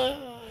have.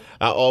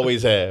 I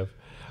always have.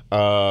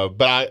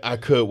 But I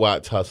could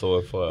watch Hustle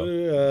and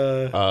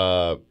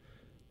Flow.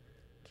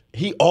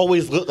 He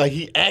always looked like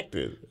he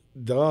acted.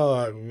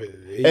 Dog.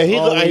 And he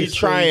looked like he's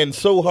trying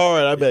so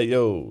hard. I bet,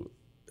 yo.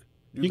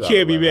 You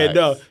can't be mad.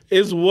 No,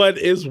 it's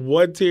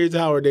one Terrence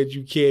Howard that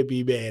you can't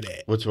be mad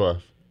at. Which one?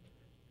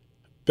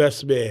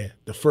 Best Man,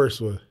 the first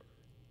one.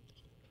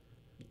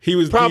 He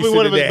was Probably decent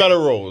one of in his that. better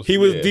roles. He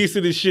was Yeah.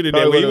 decent as shit in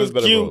Probably that. When he one was of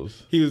his better cute,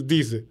 roles. he was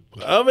decent.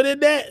 But other than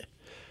that,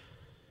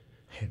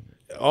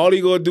 all he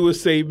gonna do is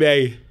say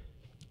May.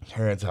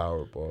 Terrence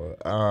Howard, boy.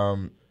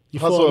 fall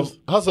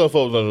Hustle and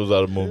Flow was one of those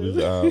other movies.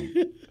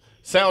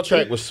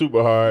 Soundtrack was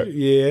super hard.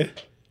 Yeah.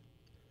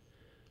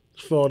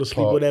 Falling asleep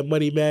Paul. on that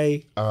money,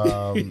 man.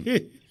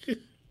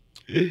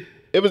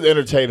 It was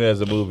entertaining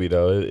as a movie,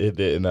 though. It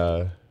didn't.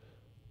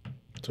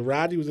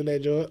 Taraji was in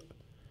that joint.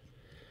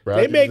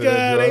 Roger They make was in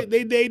that joint.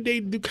 they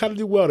do kind of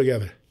do well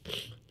together.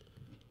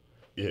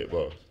 Yeah,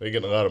 well, they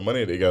getting a lot of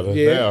money together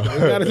Yeah, now. they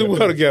gotta do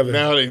well together.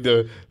 Now they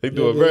doing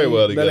very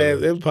well That together.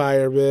 ass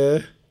Empire,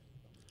 man.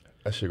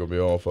 That shit gonna be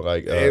on for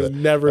like. It's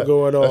never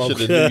going That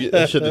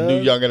off. shit the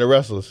new Young and the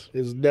Restless.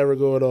 It's never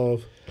going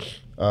off.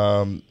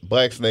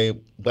 Black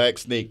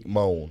Snake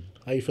Moan.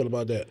 How you feel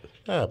about that?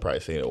 I probably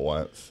seen it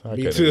once. I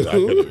Me couldn't too. even- I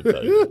couldn't even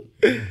tell you.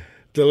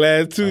 The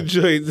last two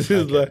joints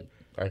is like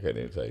I couldn't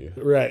even tell you.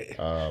 right.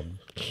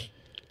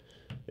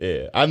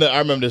 Yeah, I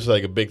remember this was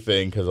like a big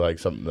thing because like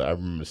something. I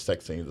remember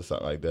sex scenes or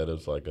something like that. It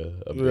was like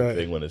a big Right.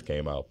 thing when this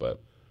came out. But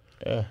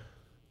yeah,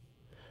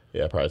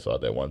 I probably saw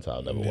it that one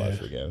time. Never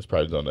watched it again. It's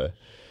probably on the.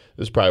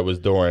 This probably was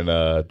during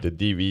the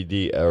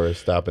DVD era.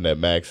 Stopping at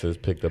Max's,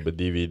 picked up a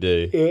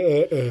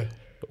DVD,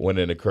 went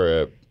in the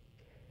crib.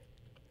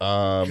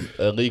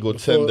 Illegal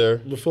tender.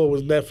 Before it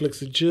was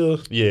Netflix and chill.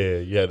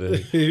 Yeah,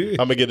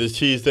 I'm gonna get this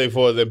cheesesteak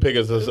for us and pick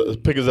us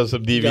up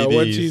some DVDs. You got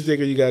one cheesesteak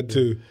or you got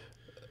two?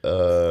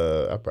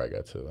 I probably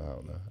got two. I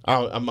don't know.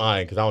 I'm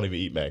lying because I don't even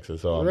eat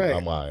Max's, so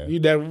I'm lying. You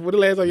never. When the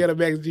last time you had a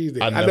Max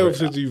cheesesteak? I know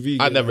since you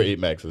vegan. I never eat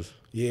Max's.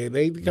 Yeah,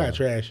 they kind of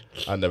trash.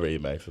 I never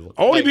eat Max's.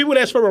 Only people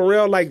that's from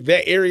around like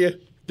that area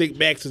think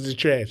Max's is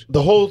trash.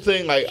 The whole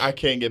thing, like I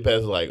can't get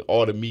past like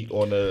all the meat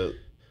on the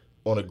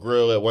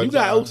grill at one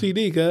time. You got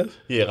OCD, cuz.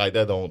 Yeah, like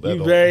that don't.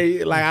 You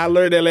very like I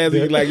learned that last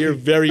week. Like you're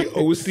very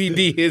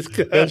OCD, cuz.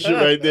 That shit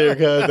right there,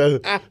 cuz.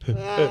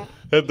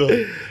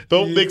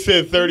 Don't mix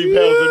in 30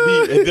 pounds of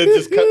meat and then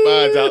just cut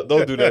mine out.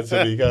 Don't do that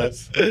to me,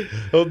 guys.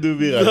 Don't do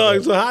me like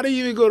that. So how do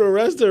you even go to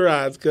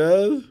restaurants,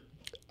 cuz?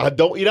 I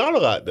don't eat out a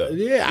lot, though.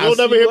 Yeah, you'll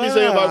never hear me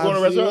say about going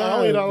to a restaurant. I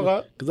don't eat out a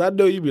lot. Because I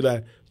know you be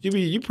like,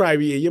 you probably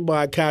be in your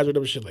mind casual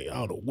and shit like, I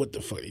don't know what the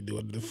fuck they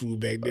doing to the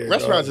food back there.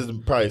 Restaurants is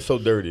probably so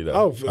dirty, though.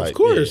 Oh, of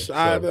course.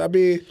 Yeah, so, I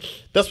mean.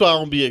 That's why I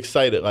don't be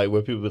excited, like,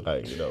 when people be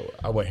like,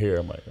 I went here.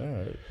 I'm like, all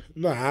right.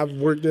 No, I've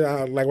worked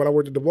there. Like, when I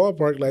worked at the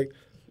ballpark, like,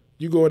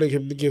 you go in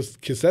the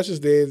concession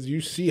stands,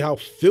 you see how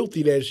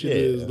filthy that shit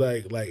is.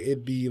 Like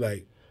it'd be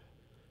like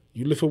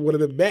you lift up one of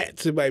the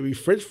mats, it might be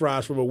French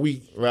fries from a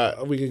week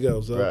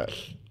ago. So. Right.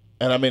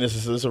 And I mean,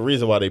 it's a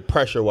reason why they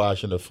pressure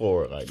washing the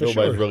floor. Like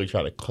nobody's really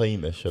trying to clean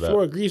this shit up.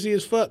 Floor greasy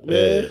as fuck,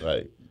 man. Yeah,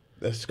 like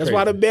that's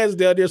why the mats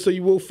down there so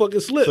you won't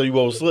fucking slip. So you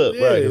won't slip,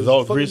 right? Because it's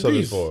all grease on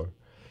the floor.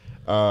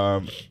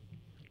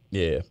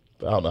 Yeah.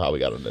 I don't know how we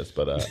got on this,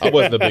 but I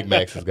wasn't a big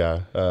Max's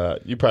guy.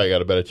 You probably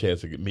got a better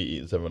chance of me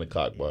eating something from the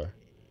clock bar.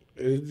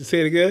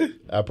 Say it again?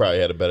 I probably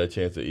had a better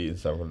chance of eating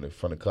something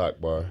from the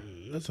clock bar.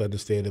 That's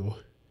understandable.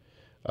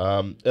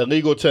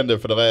 Illegal tender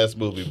for the last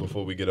movie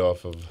before we get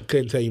off of.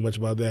 Couldn't tell you much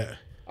about that.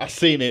 I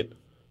seen it.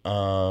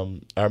 I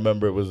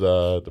remember it was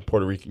the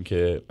Puerto Rican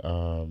kid. Yeah,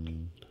 I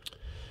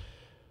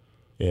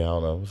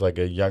don't know. It was like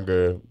a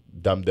younger,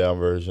 dumbed down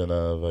version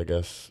of, I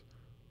guess,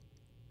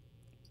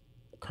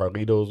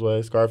 Carlito's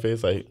way,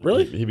 Scarface. Like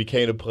really, he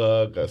became a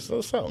plug, or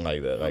something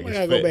like that. Like I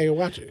gotta go back and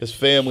watch it. His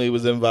family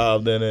was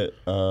involved in it.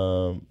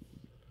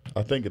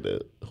 I think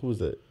who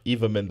was it?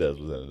 Eva Mendes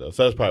was in it though,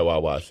 so that's probably why I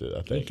watched it.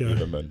 I think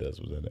Eva Mendes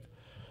was in it.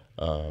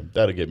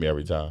 That'll get me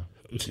every time.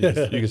 You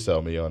can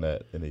sell me on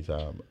that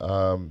anytime.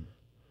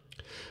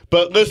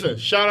 But listen,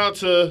 shout out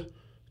to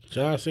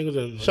John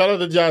Singleton. Shout out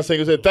to John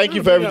Singleton. Thank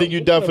you for everything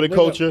you've done for the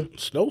culture.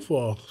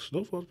 Snowfall's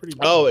pretty big.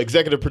 Oh,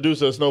 executive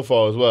producer of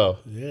Snowfall as well.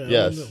 Yeah.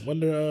 Yes. I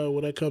wonder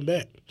will that come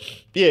back?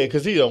 Yeah,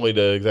 because he's only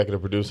the executive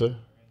producer.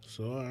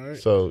 So all right.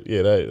 So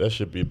yeah, that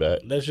should be back.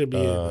 That should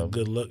be a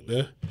good look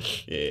there.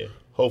 Yeah.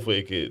 Hopefully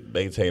it could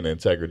maintain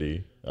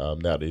integrity now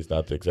that he's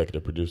not the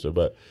executive producer.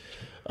 But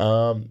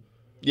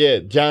yeah,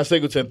 John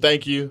Singleton,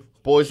 thank you.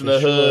 Boys in the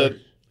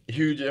Hood,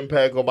 huge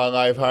impact on my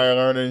life. Higher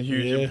Learning,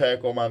 huge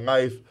impact on my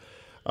life.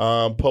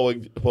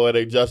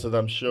 Poetic Justice,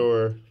 I'm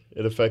sure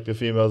it affected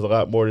females a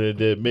lot more than it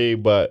did me.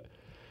 But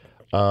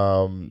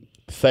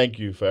thank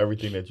you for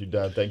everything that you've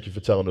done. Thank you for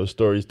telling those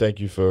stories. Thank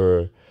you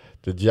for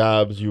the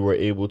jobs you were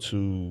able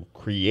to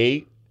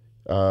create,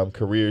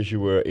 careers you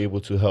were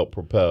able to help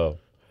propel.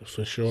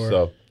 For sure.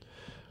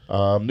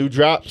 So, new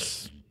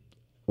drops.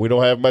 We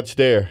don't have much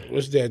there.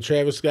 What's that?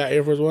 Travis Scott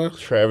Air Force One?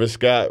 Travis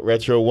Scott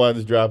Retro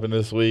Ones dropping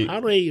this week. How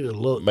do they even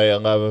look? May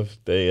 11th.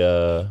 They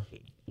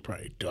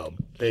probably dumb.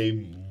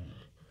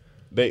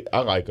 I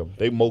like them.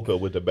 They mocha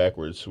with the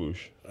backwards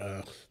swoosh.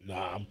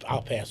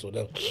 I'll pass on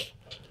them.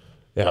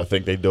 Yeah, I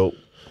think they dope.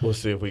 We'll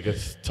see if we can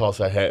toss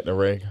a hat in the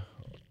ring.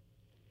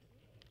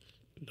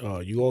 Oh,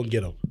 you gonna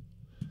get them?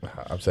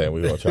 I'm saying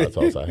we're gonna try to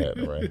toss our hat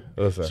in the ring.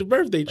 Listen, it's your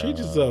birthday. Treat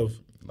yourself.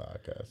 Nah,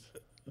 guys.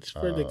 It's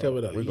your birthday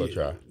coming up. We're gonna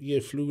try. You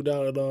get flued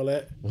out and all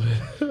that.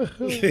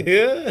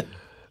 Yeah.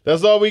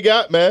 That's all we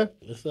got, man.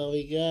 That's all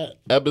we got.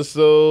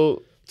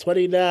 Episode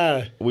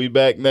 29. We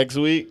back next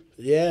week.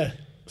 Yeah.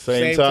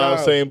 Same time,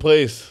 same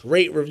place.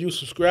 Rate, review,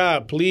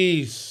 subscribe,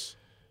 please.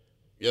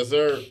 Yes,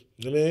 sir.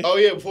 You Oh,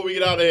 yeah, before we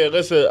get out of here,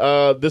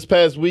 listen, this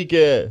past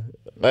weekend,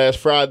 last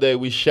Friday,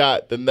 we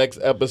shot the next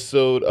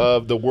episode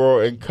of The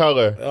World in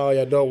Color. Oh,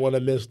 y'all don't want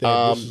to miss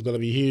that. This is going to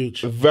be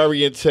huge.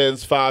 Very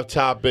intense, 5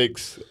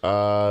 topics,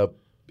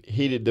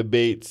 heated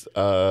debates,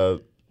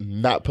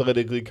 not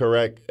politically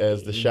correct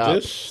as the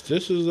shop.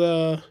 This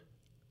is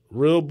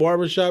real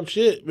barbershop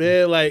shit,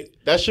 man. Like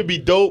that should be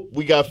dope.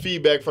 We got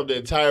feedback from the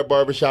entire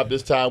barbershop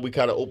this time. We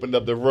kind of opened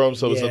up the room,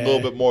 so it's a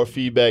little bit more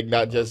feedback,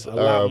 not just a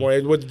lot more.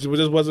 It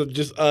just wasn't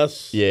just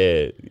us.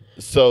 Yeah.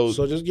 So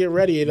just get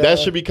ready. That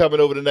should be coming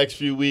over the next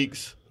few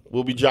weeks.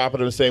 We'll be dropping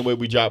them the same way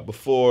we dropped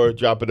before,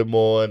 dropping them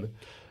on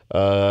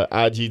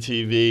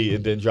IGTV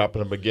and then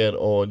dropping them again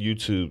on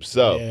YouTube.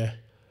 So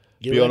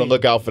be on the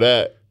lookout for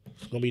that.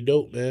 It's gonna be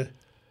dope, man.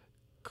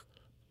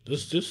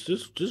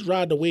 Just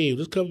ride the wave.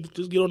 Just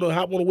get on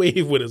hop on the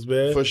wave with us,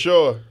 man. For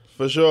sure.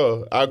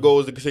 Our goal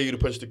is to continue to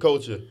push the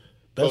culture.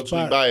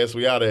 Culturally biased,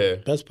 we out of here.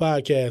 Best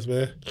podcast,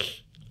 man.